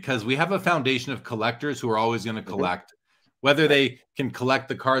time because we have a foundation of collectors who are always going to collect, whether they can collect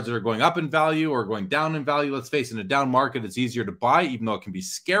the cards that are going up in value or going down in value. Let's face it, in a down market, it's easier to buy, even though it can be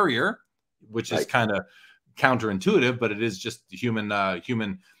scarier, which is kind of counterintuitive, but it is just human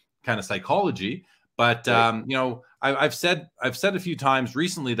kind of psychology. But I've said a few times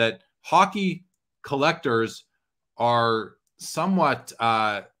recently that hockey collectors are somewhat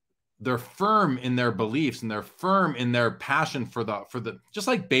they're firm in their beliefs and they're firm in their passion for the just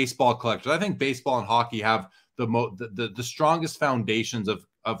like baseball collectors. I think baseball and hockey have the strongest foundations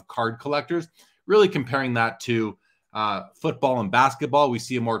of card collectors. Really comparing that to football and basketball, we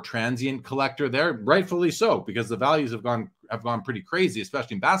see a more transient collector there, rightfully so, because the values have gone have gone pretty crazy,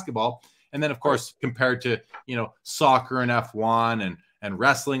 especially in basketball. And then, of course, compared to, you know, soccer and F1 and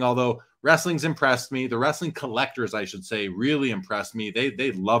wrestling, although wrestling's impressed me. The wrestling collectors, I should say, really impressed me.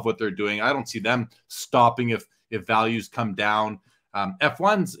 They love what they're doing. I don't see them stopping if values come down.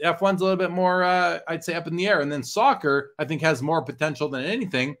 F1's a little bit more, I'd say, up in the air. And then soccer, I think, has more potential than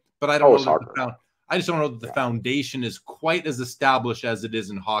anything. But I don't know. I just don't know that the foundation is quite as established as it is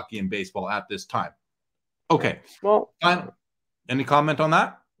in hockey and baseball at this time. Okay. Well, any comment on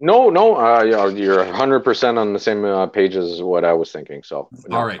that? No, you're 100% on the same page as what I was thinking. So,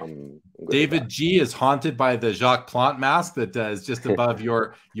 no, all right. David G is haunted by the Jacques Plante mask that is just above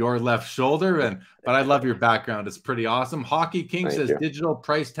your left shoulder. But I love your background. It's pretty awesome. Hockey King says digital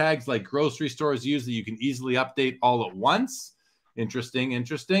price tags like grocery stores use that you can easily update all at once. Interesting.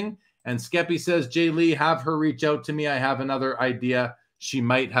 And Skeppy says, Jay Lee, have her reach out to me. I have another idea she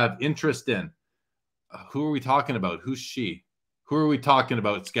might have interest in. Who are we talking about? Who's she? Who are we talking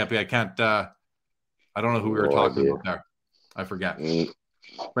about, Skeppy? I can't, I don't know who we were talking about there. I forget.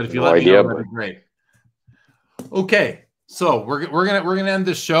 But if you let me know, that'd be great. Okay. So we're gonna end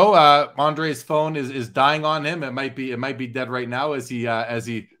the show. Andre's phone is dying on him. It might be dead right now as he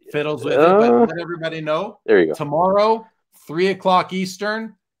fiddles with it. But let everybody know. There you go. Tomorrow, 3 o'clock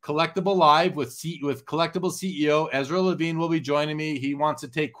Eastern, Collectible Live with Collectible CEO Ezra Levine will be joining me. He wants to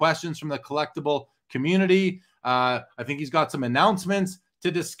take questions from the collectible community. I think he's got some announcements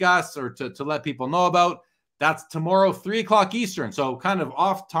to discuss or to let people know about. That's tomorrow, 3 o'clock Eastern. So kind of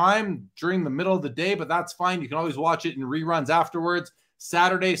off time during the middle of the day, but that's fine. You can always watch it in reruns afterwards.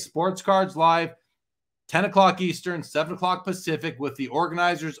 Saturday, Sports Cards Live, 10 o'clock Eastern, 7 o'clock Pacific with the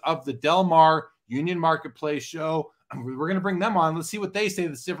organizers of the Del Mar Union Marketplace show. We're going to bring them on. Let's see what they say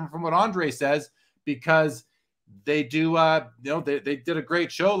that's different from what Andre says, because they do, they did a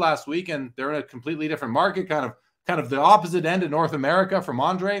great show last week, and they're in a completely different market, kind of the opposite end of North America from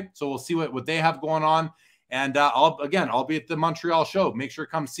Andre. So we'll see what they have going on. And I'll be at the Montreal show. Make sure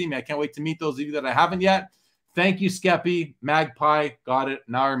to come see me. I can't wait to meet those of you that I haven't yet. Thank you, Skeppy. Magpie, got it.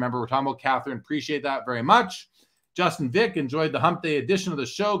 Now I remember we're talking about Catherine. Appreciate that very much. Justin Vick, enjoyed the Hump Day edition of the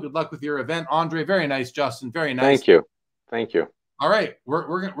show. Good luck with your event, Andre. Very nice, Justin. Very nice. Thank you. All right,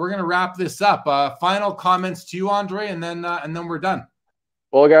 we're gonna wrap this up. Final comments to you, Andre, and then we're done.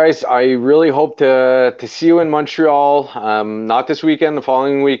 Well, guys, I really hope to see you in Montreal. Not this weekend, the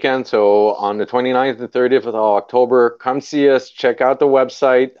following weekend. So on the 29th and 30th of October, come see us. Check out the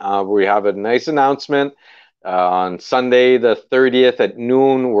website. We have a nice announcement. On Sunday, the 30th at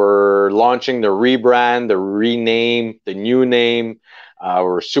noon, we're launching the rebrand, the rename, the new name.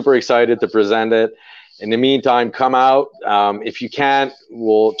 We're super excited to present it. In the meantime, come out. If you can't,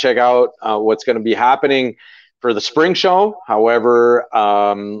 we'll check out what's going to be happening for the spring show. However,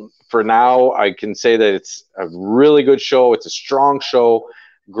 for now, I can say that it's a really good show. It's a strong show.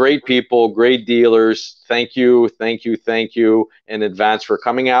 Great people, great dealers. Thank you in advance for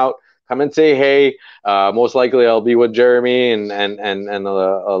coming out. Come and say hey. Most likely, I'll be with Jeremy and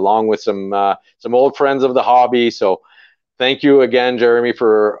along with some old friends of the hobby. So, thank you again, Jeremy,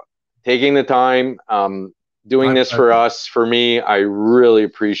 for taking the time, doing this for us, for me. I really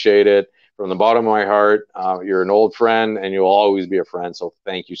appreciate it from the bottom of my heart. You're an old friend, and you'll always be a friend. So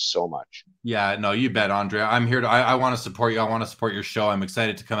thank you so much. Yeah, no, you bet, Andre. I'm here I want to support you. I want to support your show. I'm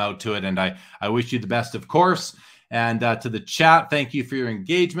excited to come out to it, and I wish you the best, of course. And to the chat, thank you for your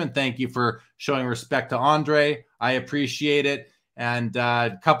engagement. Thank you for showing respect to Andre. I appreciate it. And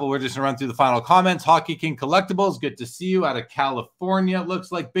we're just gonna run through the final comments. Hockey King Collectibles, good to see you out of California. It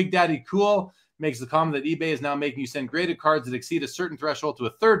looks like Big Daddy Cool makes the comment that eBay is now making you send graded cards that exceed a certain threshold to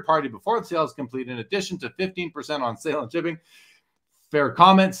a third party before the sale is complete, in addition to 15% on sale and shipping. Fair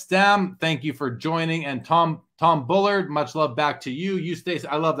comment. Stam, thank you for joining. And Tom Bullard, much love back to you. You stay.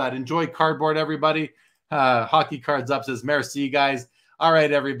 I love that. Enjoy cardboard, everybody. Hockey Cards Up says, merci, guys. All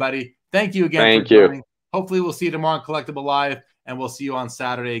right, everybody. Thank you again for joining. Hopefully, we'll see you tomorrow on Collectible Live, and we'll see you on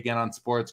Saturday again on Sports